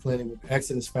 Madeline McClenny with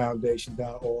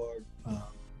ExodusFoundation.org,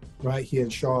 right here in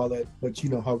Charlotte. But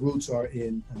her roots are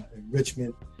in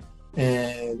Richmond,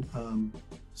 and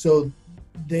so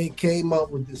they came up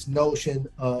with this notion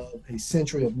of a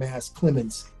century of mass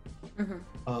clemency.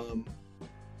 Mm-hmm.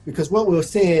 Because what we're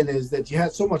seeing is that you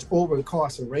had so much over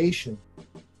incarceration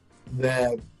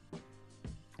that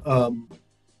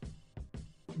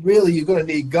really you're going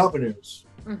to need governors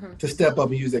to step up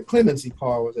and use their clemency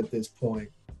powers at this point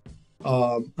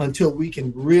until we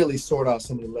can really sort out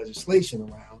some of the legislation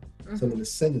around some of the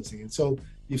sentencing. And so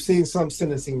you've seen some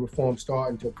sentencing reform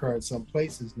starting to occur in some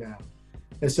places now.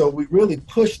 And so we really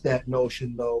pushed that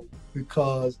notion, though,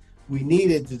 because we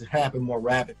needed it to happen more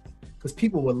rapidly because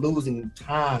people were losing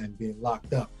time being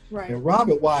locked up. Right. And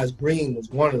Robert Wise Greene was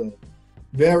one of them.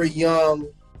 Very young,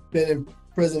 been in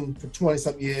prison for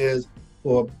 20-something years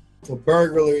for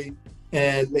burglary.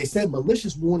 And they said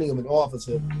malicious wounding of an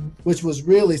officer, which was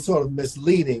really sort of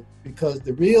misleading because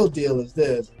the real deal is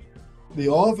this. The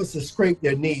officer scraped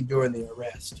their knee during the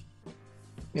arrest,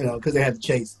 because they had to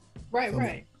chase him. Right,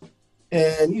 right.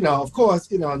 And, of course,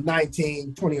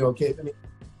 19, 20-year-old kid, I mean,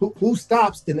 who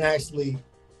stops and actually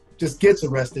just gets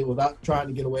arrested without trying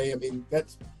to get away? I mean,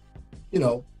 that's,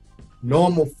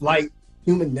 normal flight,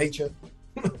 human nature.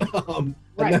 I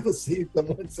never see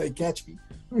someone say, catch me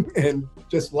and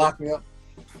just lock me up.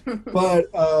 But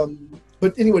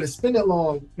anyway, to spin it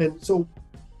long, and so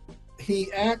he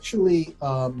actually,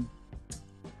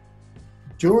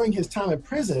 during his time in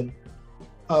prison,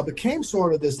 became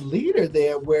sort of this leader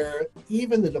there where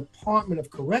even the Department of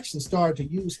Corrections started to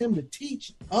use him to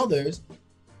teach others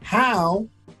how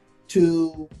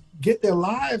to get their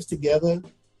lives together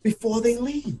before they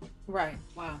leave. Right.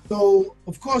 Wow. So,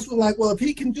 of course, we're like, well, if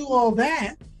he can do all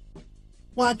that,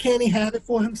 why can't he have it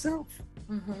for himself?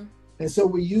 Mm-hmm. And so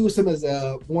we use him as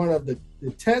one of the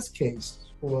test cases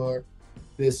for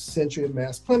this century of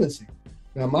mass clemency.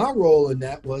 Now, my role in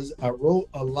that was I wrote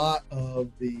a lot of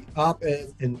the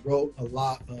op-eds and wrote a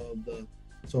lot of the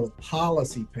sort of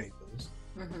policy papers,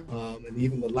 and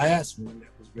even the last one that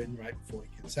was written right before it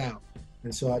gets out.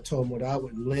 And so I told him what I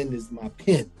would lend is my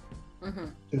pen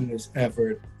to this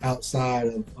effort outside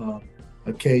of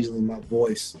occasionally my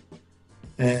voice.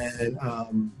 And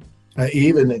I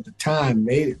even at the time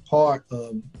made it part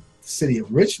of the city of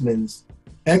Richmond's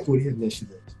equity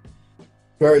initiatives.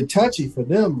 Very touchy for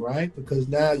them, right? Because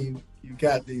now you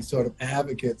got these sort of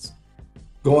advocates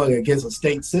going against a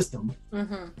state system,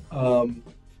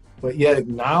 but yet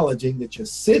acknowledging that your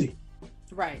city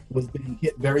was being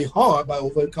hit very hard by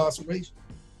over incarceration.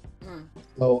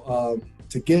 So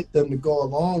to get them to go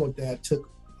along with that took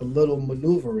a little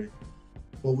maneuvering,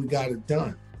 but we got it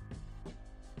done.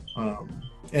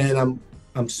 And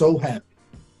I'm so happy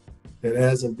that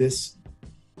as of this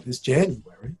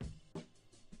January,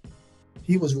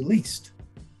 he was released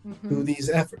through these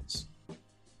efforts.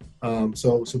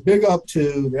 So big up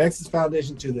to the Exodus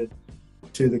Foundation,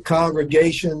 to the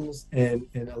congregations and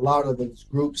a lot of those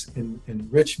groups in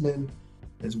Richmond,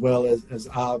 as well as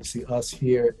obviously us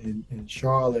here in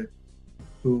Charlotte,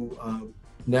 who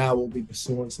now will be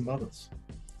pursuing some others.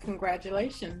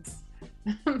 Congratulations.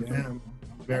 Yeah, I'm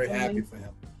very happy for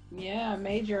him. Yeah,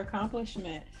 major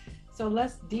accomplishment. So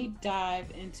let's deep dive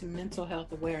into mental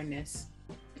health awareness,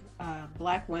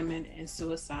 Black women and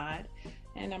suicide.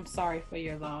 And I'm sorry for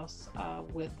your loss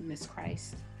with Miss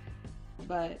Christ.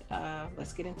 But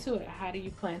let's get into it. How do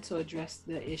you plan to address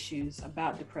the issues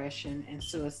about depression and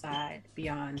suicide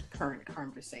beyond current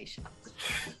conversations?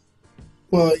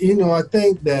 Well, I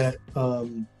think that,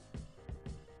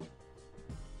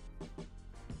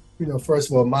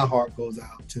 first of all, my heart goes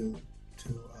out to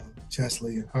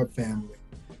Chesley and her family.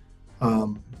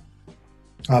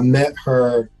 I met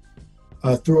her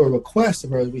through a request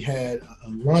of hers. We had a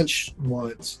lunch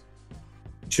once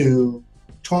to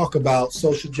talk about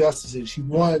social justice. She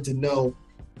wanted to know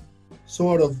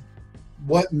sort of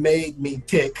what made me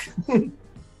tick in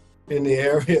the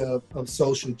area of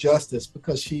social justice,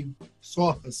 because she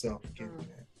saw herself getting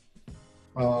there.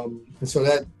 And so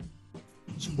that's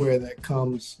where that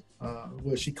comes,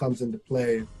 where she comes into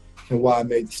play, and why I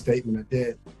made the statement I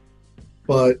did.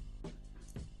 But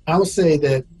I would say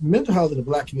that mental health in the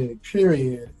Black community,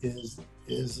 period, is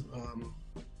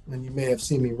and you may have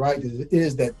seen me write it,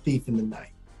 is that thief in the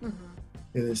night. Mm-hmm.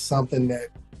 It is something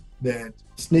that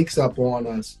sneaks up on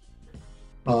us.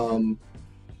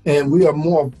 And we are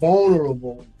more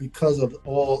vulnerable because of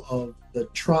all of the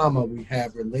trauma we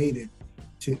have related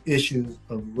to issues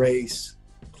of race,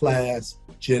 class,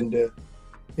 gender.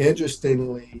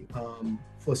 Interestingly,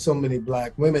 for so many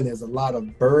Black women, there's a lot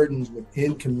of burdens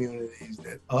within communities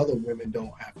that other women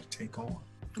don't have to take on.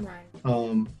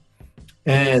 Right.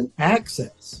 And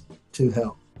access to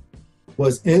health.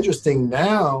 What's interesting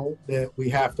now that we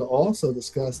have to also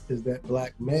discuss is that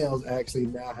Black males actually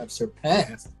now have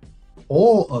surpassed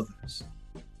all others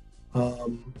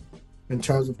in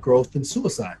terms of growth in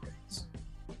suicide rates.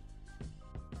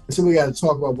 And so we got to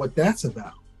talk about what that's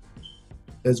about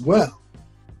as well.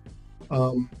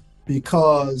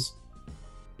 Because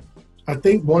I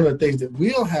think one of the things that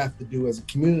we'll have to do as a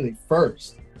community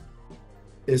first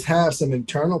is have some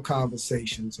internal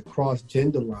conversations across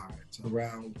gender lines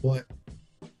around what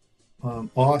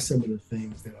are some of the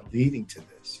things that are leading to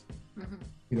this. Mm-hmm.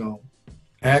 You know,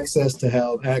 access to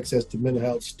health, access to mental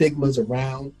health, stigmas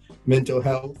around mental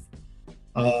health,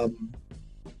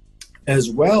 as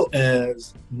well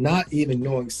as not even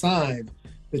knowing signs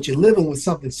that you're living with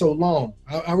something so long.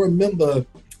 I remember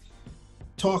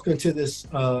talking to this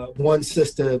one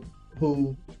sister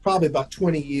who probably about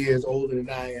 20 years older than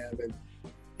I am,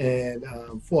 and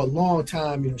for a long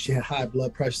time, you know, she had high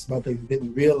blood pressure, some things,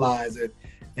 didn't realize it,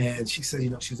 and she said, you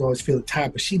know, she's always feeling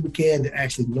tired, but she began to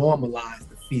actually normalize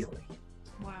the feeling.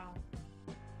 Wow.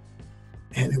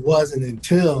 And it wasn't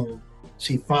until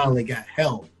she finally got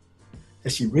help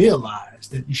that she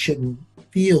realized that you shouldn't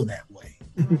feel that way.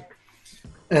 Right.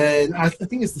 And I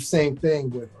think it's the same thing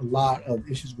with a lot of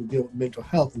issues we deal with mental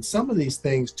health. And some of these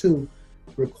things, too,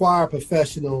 require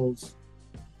professionals,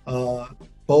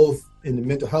 both in the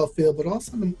mental health field, but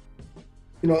also, in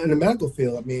the medical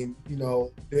field. I mean, you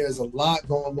know, there's a lot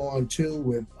going on,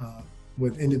 too,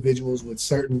 with individuals with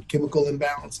certain chemical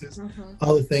imbalances, mm-hmm.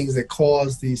 other things that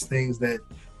cause these things that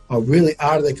are really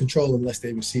out of their control unless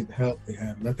they receive the help they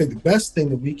have. And I think the best thing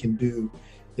that we can do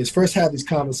is first have these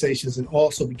conversations and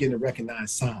also begin to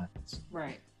recognize signs.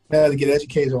 Right. Now to get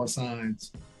educated on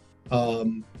signs,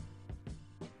 and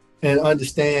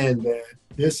understand that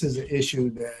this is an issue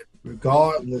that,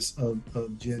 regardless of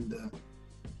gender,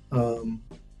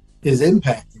 is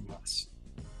impacting us.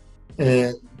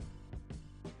 And,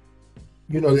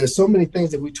 you know, there's so many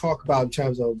things that we talk about in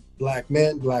terms of Black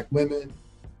men, Black women.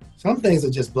 Some things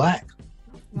are just Black.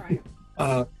 Right.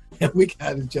 And we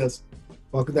got to just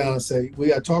walk down and say, we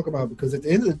got to talk about it, because at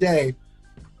the end of the day,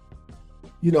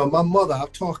 you know, my mother,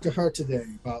 I've talked to her today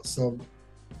about some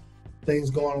things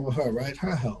going on with her, right?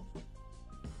 Her health.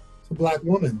 It's a Black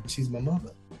woman. She's my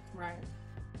mother. Right.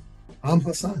 I'm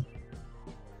her son.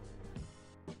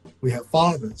 We have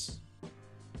fathers.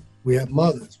 We have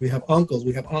mothers. We have uncles.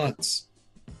 We have aunts.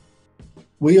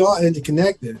 We are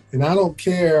interconnected. And I don't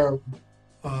care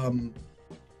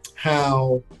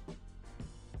how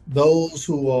those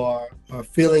who are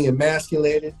feeling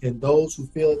emasculated and those who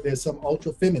feel that there's some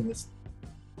ultra feminist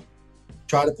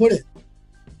try to put it.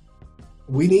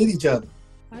 We need each other.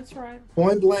 That's right.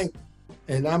 Point blank.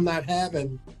 And I'm not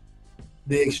having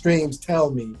the extremes tell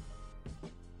me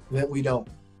that we don't.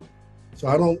 So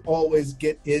I don't always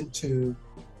get into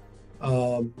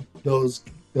those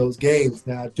games.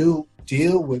 Now I do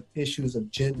deal with issues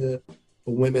of gender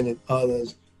for women and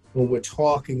others when we're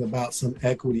talking about some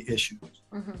equity issues.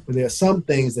 Mm-hmm. But there are some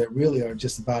things that really are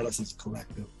just about us as a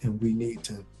collective, and we need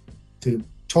to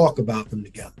talk about them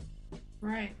together.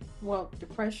 Right. Well,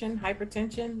 depression,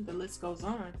 hypertension, the list goes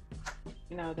on.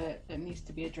 You know, that needs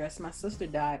to be addressed. My sister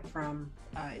died from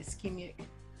ischemic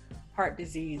heart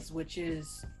disease, which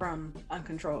is from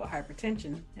uncontrolled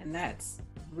hypertension, and that's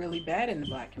really bad in the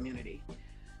Black community.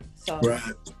 So, right.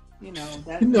 You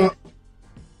know,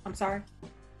 I'm sorry?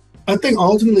 I think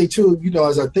ultimately, too, you know,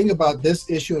 as I think about this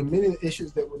issue and many of the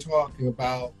issues that we're talking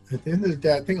about, at the end of the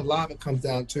day, I think a lot of it comes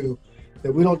down to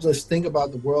that we don't just think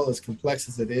about the world as complex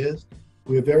as it is.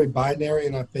 We're very binary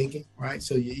in our thinking, right?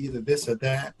 So you're either this or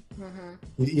that. Mm-hmm.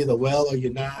 You're either well or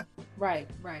you're not. Right,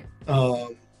 right.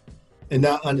 And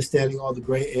not understanding all the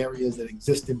gray areas that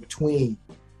exist in between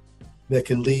that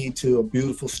can lead to a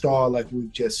beautiful star like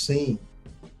we've just seen,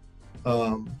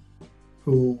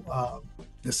 who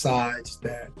decides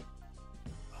that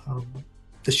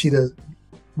Tashida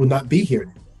will not be here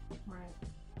anymore. Right.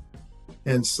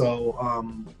 And so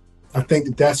I think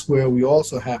that that's where we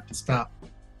also have to stop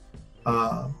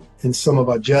in some of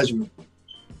our judgment.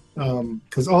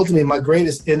 Because ultimately, my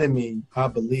greatest enemy, I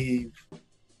believe,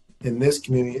 in this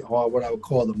community are what I would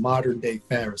call the modern day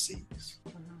Pharisees.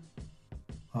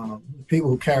 People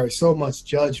who carry so much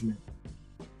judgment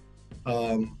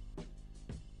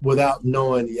without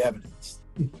knowing the evidence.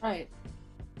 Right.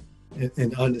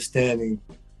 And understanding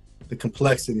the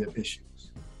complexity of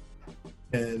issues.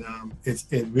 And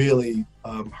it really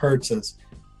hurts us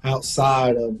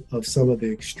outside of some of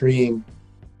the extreme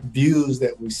views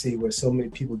that we see where so many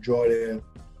people draw their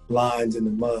lines in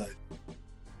the mud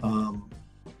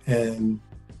and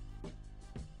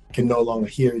can no longer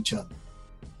hear each other.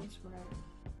 That's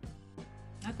right.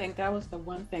 I think that was the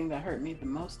one thing that hurt me the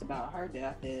most about her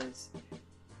death is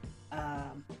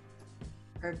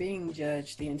her being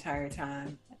judged the entire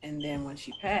time, and then when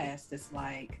she passed, it's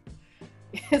like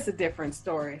it's a different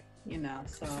story, you know.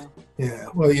 So yeah,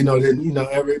 well,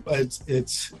 everybody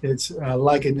it's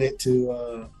liking it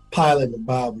to Pilate the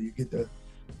Bible. You get to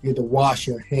wash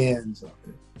your hands of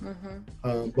it.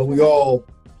 But we all,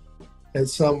 at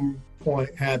some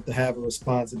point, have to have a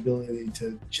responsibility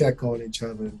to check on each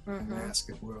other and ask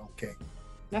if we're okay.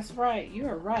 That's right. You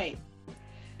are right.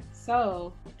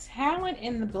 So, talent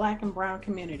in the Black and Brown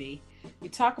community. We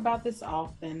talk about this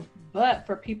often, but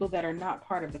for people that are not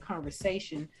part of the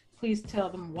conversation, please tell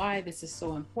them why this is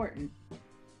so important.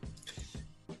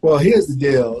 Well, here's the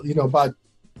deal. By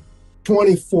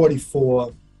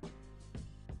 2044,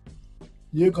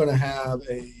 you're going to have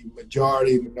a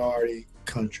minority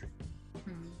country.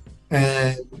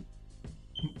 And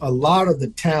a lot of the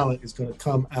talent is going to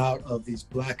come out of these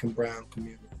Black and Brown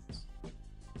communities.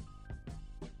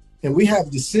 And we have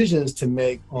decisions to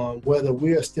make on whether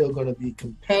we are still going to be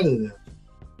competitive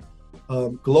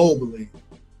globally.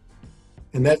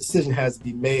 And that decision has to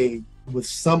be made with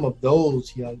some of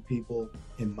those young people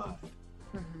in mind.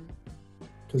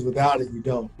 Because without it, you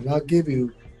don't. And I'll give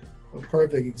you a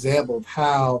perfect example of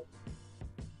how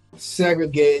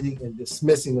segregating and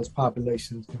dismissing those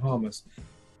populations can harm us.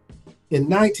 In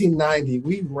 1990,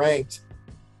 we ranked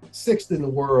 6th in the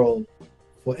world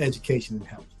for education and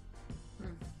health.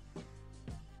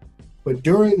 But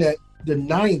during the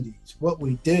 90s, what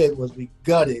we did was we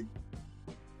gutted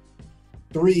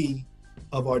 3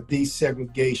 of our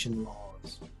desegregation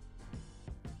laws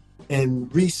and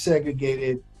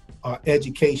resegregated our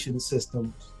education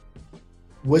systems,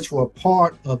 which were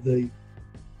part of the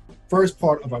first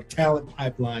part of our talent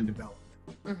pipeline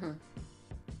development.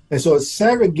 And so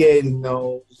segregating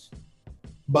those,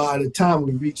 by the time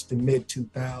we reached the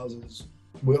mid-2000s,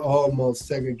 we're almost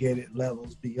segregated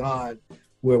levels beyond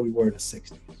where we were in the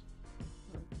 60s.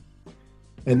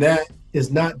 And that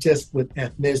is not just with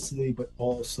ethnicity, but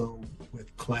also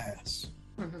with class,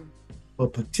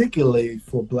 but particularly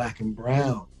for Black and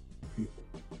Brown people.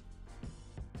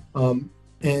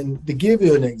 And to give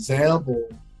you an example,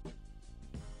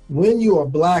 when you are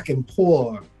Black and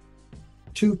poor,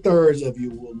 2/3 of you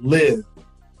will live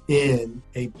in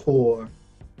a poor,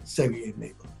 segregated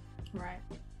neighborhood. Right.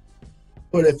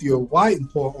 But if you're white and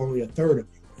poor, only 1/3 of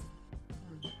you.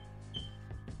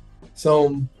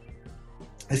 So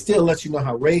it still lets you know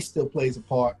how race still plays a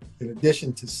part in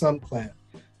addition to some class.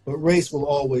 But race will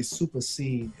always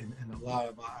supersede in a lot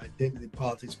of our identity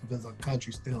politics because our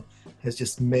country still has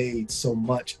just made so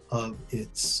much of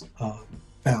its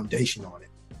foundation on it.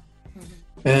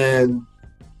 And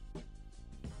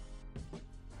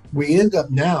we end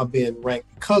up now being ranked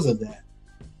because of that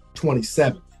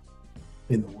 27th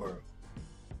in the world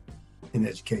in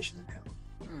education and health.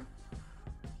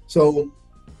 So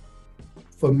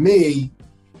for me,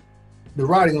 the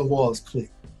writing on the wall is clear.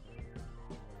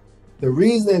 The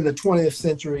reason in the 20th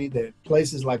century that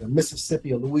places like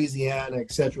Mississippi or Louisiana,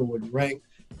 et cetera, would rank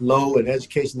low in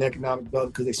education and economic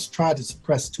development because they tried to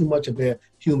suppress too much of their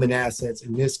human assets,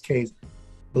 in this case,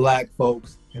 Black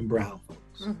folks and brown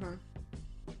folks.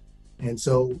 And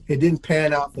so it didn't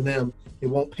pan out for them. It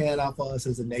won't pan out for us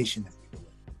as a nation if we do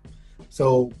it.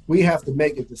 So we have to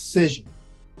make a decision.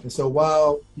 And so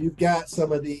while you've got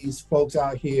some of these folks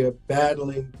out here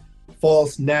battling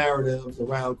false narratives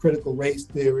around critical race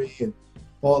theory and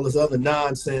all this other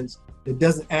nonsense that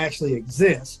doesn't actually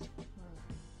exist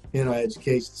in our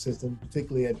education system,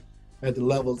 particularly at the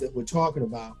levels that we're talking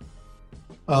about,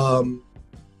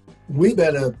 we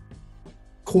better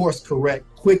course correct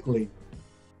quickly,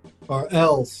 or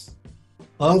else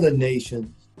other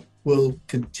nations will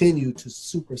continue to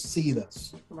supersede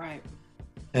us. Right.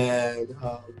 And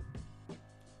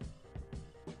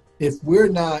if we're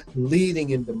not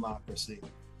leading in democracy,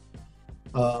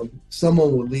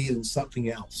 someone will lead in something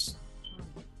else.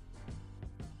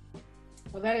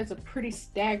 Well, that is a pretty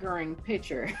staggering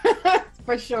picture,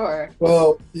 for sure.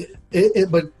 Well,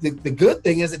 but the good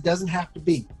thing is it doesn't have to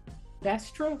be.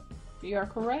 That's true. You are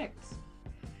correct.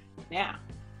 Now,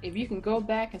 if you can go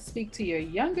back and speak to your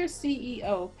younger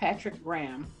CEO, Patrick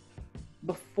Graham,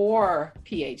 before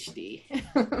PhD,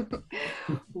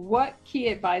 what key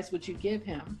advice would you give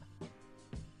him?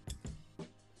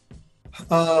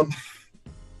 I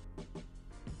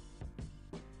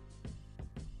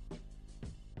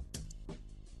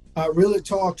really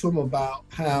talked to him about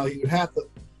how he would have to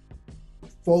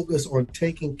focus on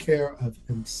taking care of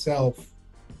himself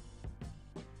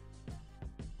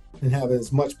and have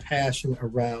as much passion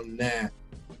around that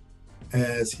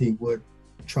as he would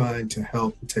trying to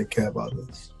help and take care of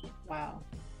others. Wow.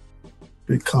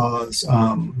 Because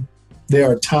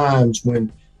there are times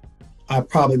when I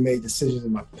probably made decisions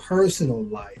in my personal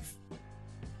life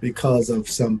because of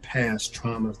some past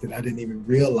traumas that I didn't even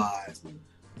realize,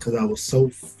 because I was so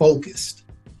focused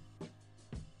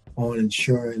on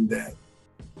ensuring that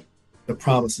the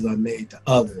promises I made to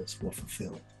others were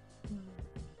fulfilled.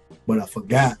 But I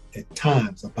forgot at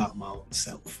times about my own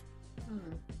self.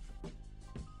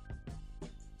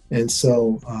 And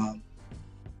so,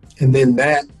 and then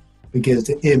that begins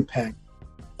to impact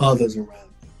others around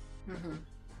me.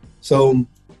 So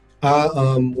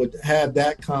I would have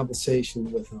that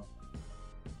conversation with him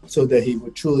so that he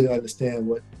would truly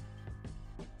understand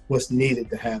what's needed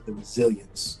to have the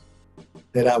resilience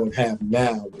that I would have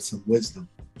now with some wisdom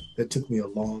that took me a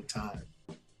long time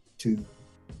to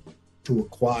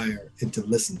acquire and to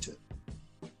listen to.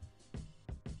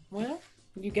 Well,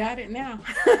 you got it now.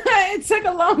 It took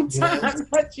a long time,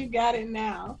 but you got it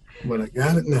now. But I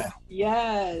got it now.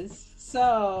 Yes.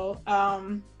 So,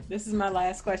 this is my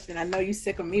last question. I know you're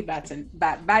sick of me by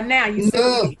now. You sick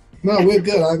of me. No, we're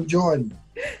good. I'm enjoying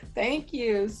you. Thank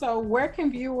you. So where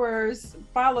can viewers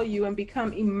follow you and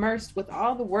become immersed with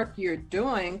all the work you're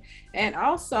doing? And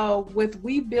also with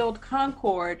WeBuild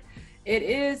Concord, it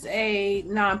is a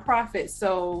nonprofit.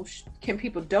 So can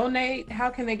people donate? How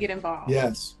can they get involved?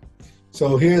 Yes.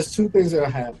 So here's two things that are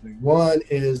happening. One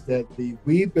is that the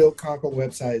WeBuild Concord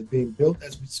website is being built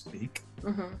as we speak.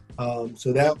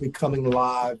 So that will be coming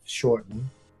live shortly.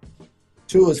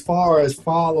 Two, as far as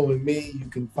following me, you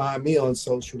can find me on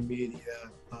social media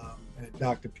at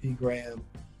Dr. P. Graham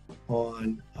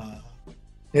on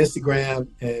Instagram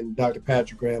and Dr.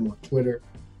 Patrick Graham on Twitter.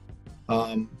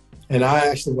 And I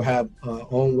actually will have our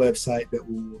own website that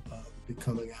will be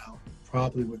coming out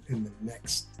probably within the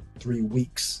next 3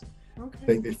 weeks. Okay. I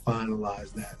think they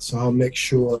finalize that. So I'll make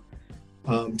sure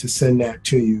to send that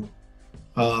to you.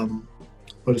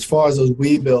 But as far as those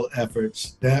WeBuild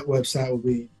efforts, that website will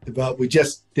be developed. We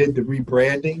just did the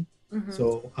rebranding.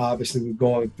 So obviously we're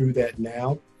going through that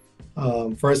now.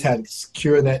 First had to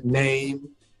secure that name,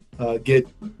 get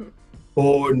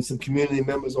board and some community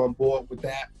members on board with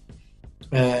that.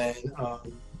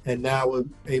 And now we're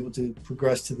able to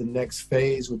progress to the next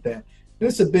phase with that. And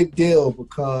it's a big deal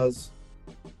because,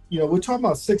 we're talking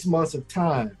about 6 months of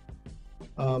time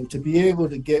to be able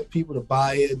to get people to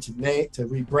buy into to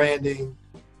rebranding,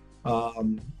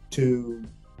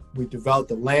 we developed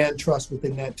a land trust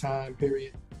within that time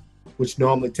period, which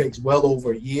normally takes well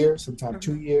over a year, sometimes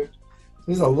 2 years. So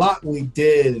there's a lot we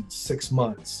did in 6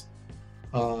 months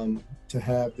to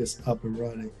have this up and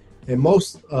running. And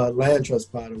most land trusts,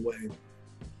 by the way,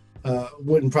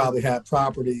 wouldn't probably have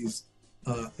properties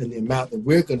in the amount that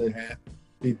we're going to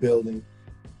be building.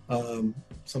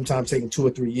 Sometimes taking 2 or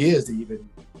 3 years to even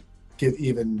get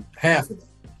even half of that.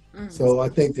 So I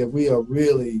think that we are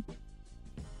really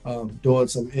doing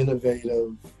some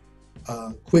innovative,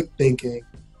 quick thinking,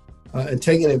 and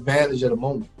taking advantage of the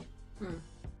moment.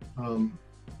 And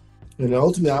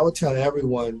ultimately, I would tell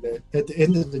everyone that at the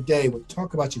end of the day, when you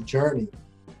talk about your journey,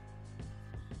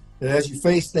 that as you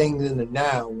face things in the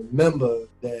now, remember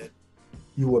that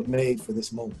you were made for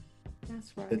this moment.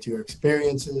 That's right. That your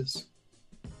experiences,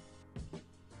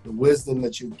 the wisdom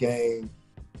that you've gained,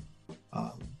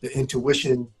 the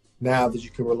intuition now that you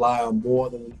can rely on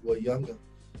more than when you were younger,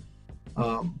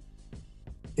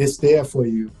 it's there for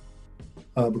you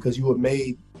because you were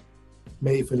made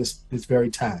for this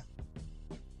very time.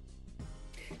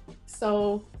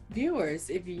 So viewers,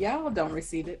 if y'all don't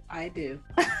receive it, I do.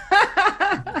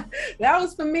 That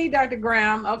was for me, Dr.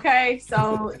 Graham. Okay.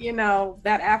 So,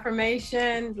 that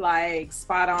affirmation, like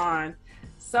spot on.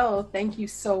 So thank you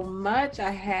so much. I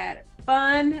had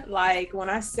fun. Like when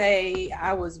I say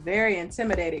I was very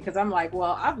intimidated, because I'm like,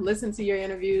 well, I've listened to your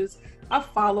interviews. I've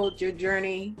followed your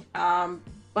journey.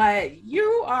 But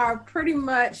you are pretty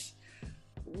much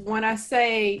when I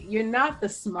say you're not the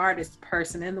smartest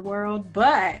person in the world,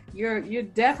 but you're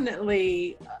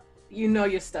definitely, you know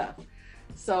your stuff.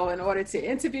 So in order to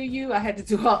interview you, I had to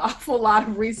do an awful lot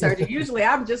of research. And usually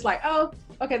I'm just like, oh,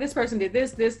 okay, this person did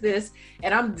this,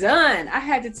 and I'm done. I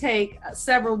had to take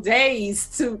several days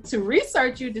to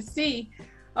research you to see,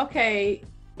 okay,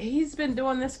 he's been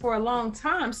doing this for a long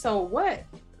time. So what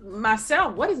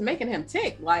is making him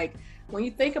tick? Like, when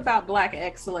you think about Black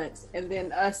excellence and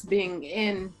then us being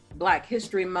in Black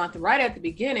History Month right at the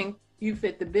beginning, you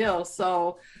fit the bill.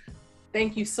 So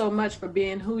thank you so much for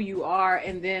being who you are,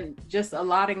 and then just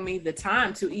allotting me the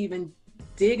time to even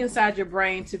dig inside your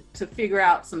brain to figure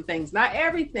out some things. Not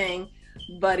everything,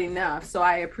 but enough. So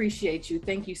I appreciate you.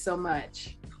 Thank you so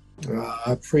much.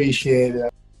 I appreciate it.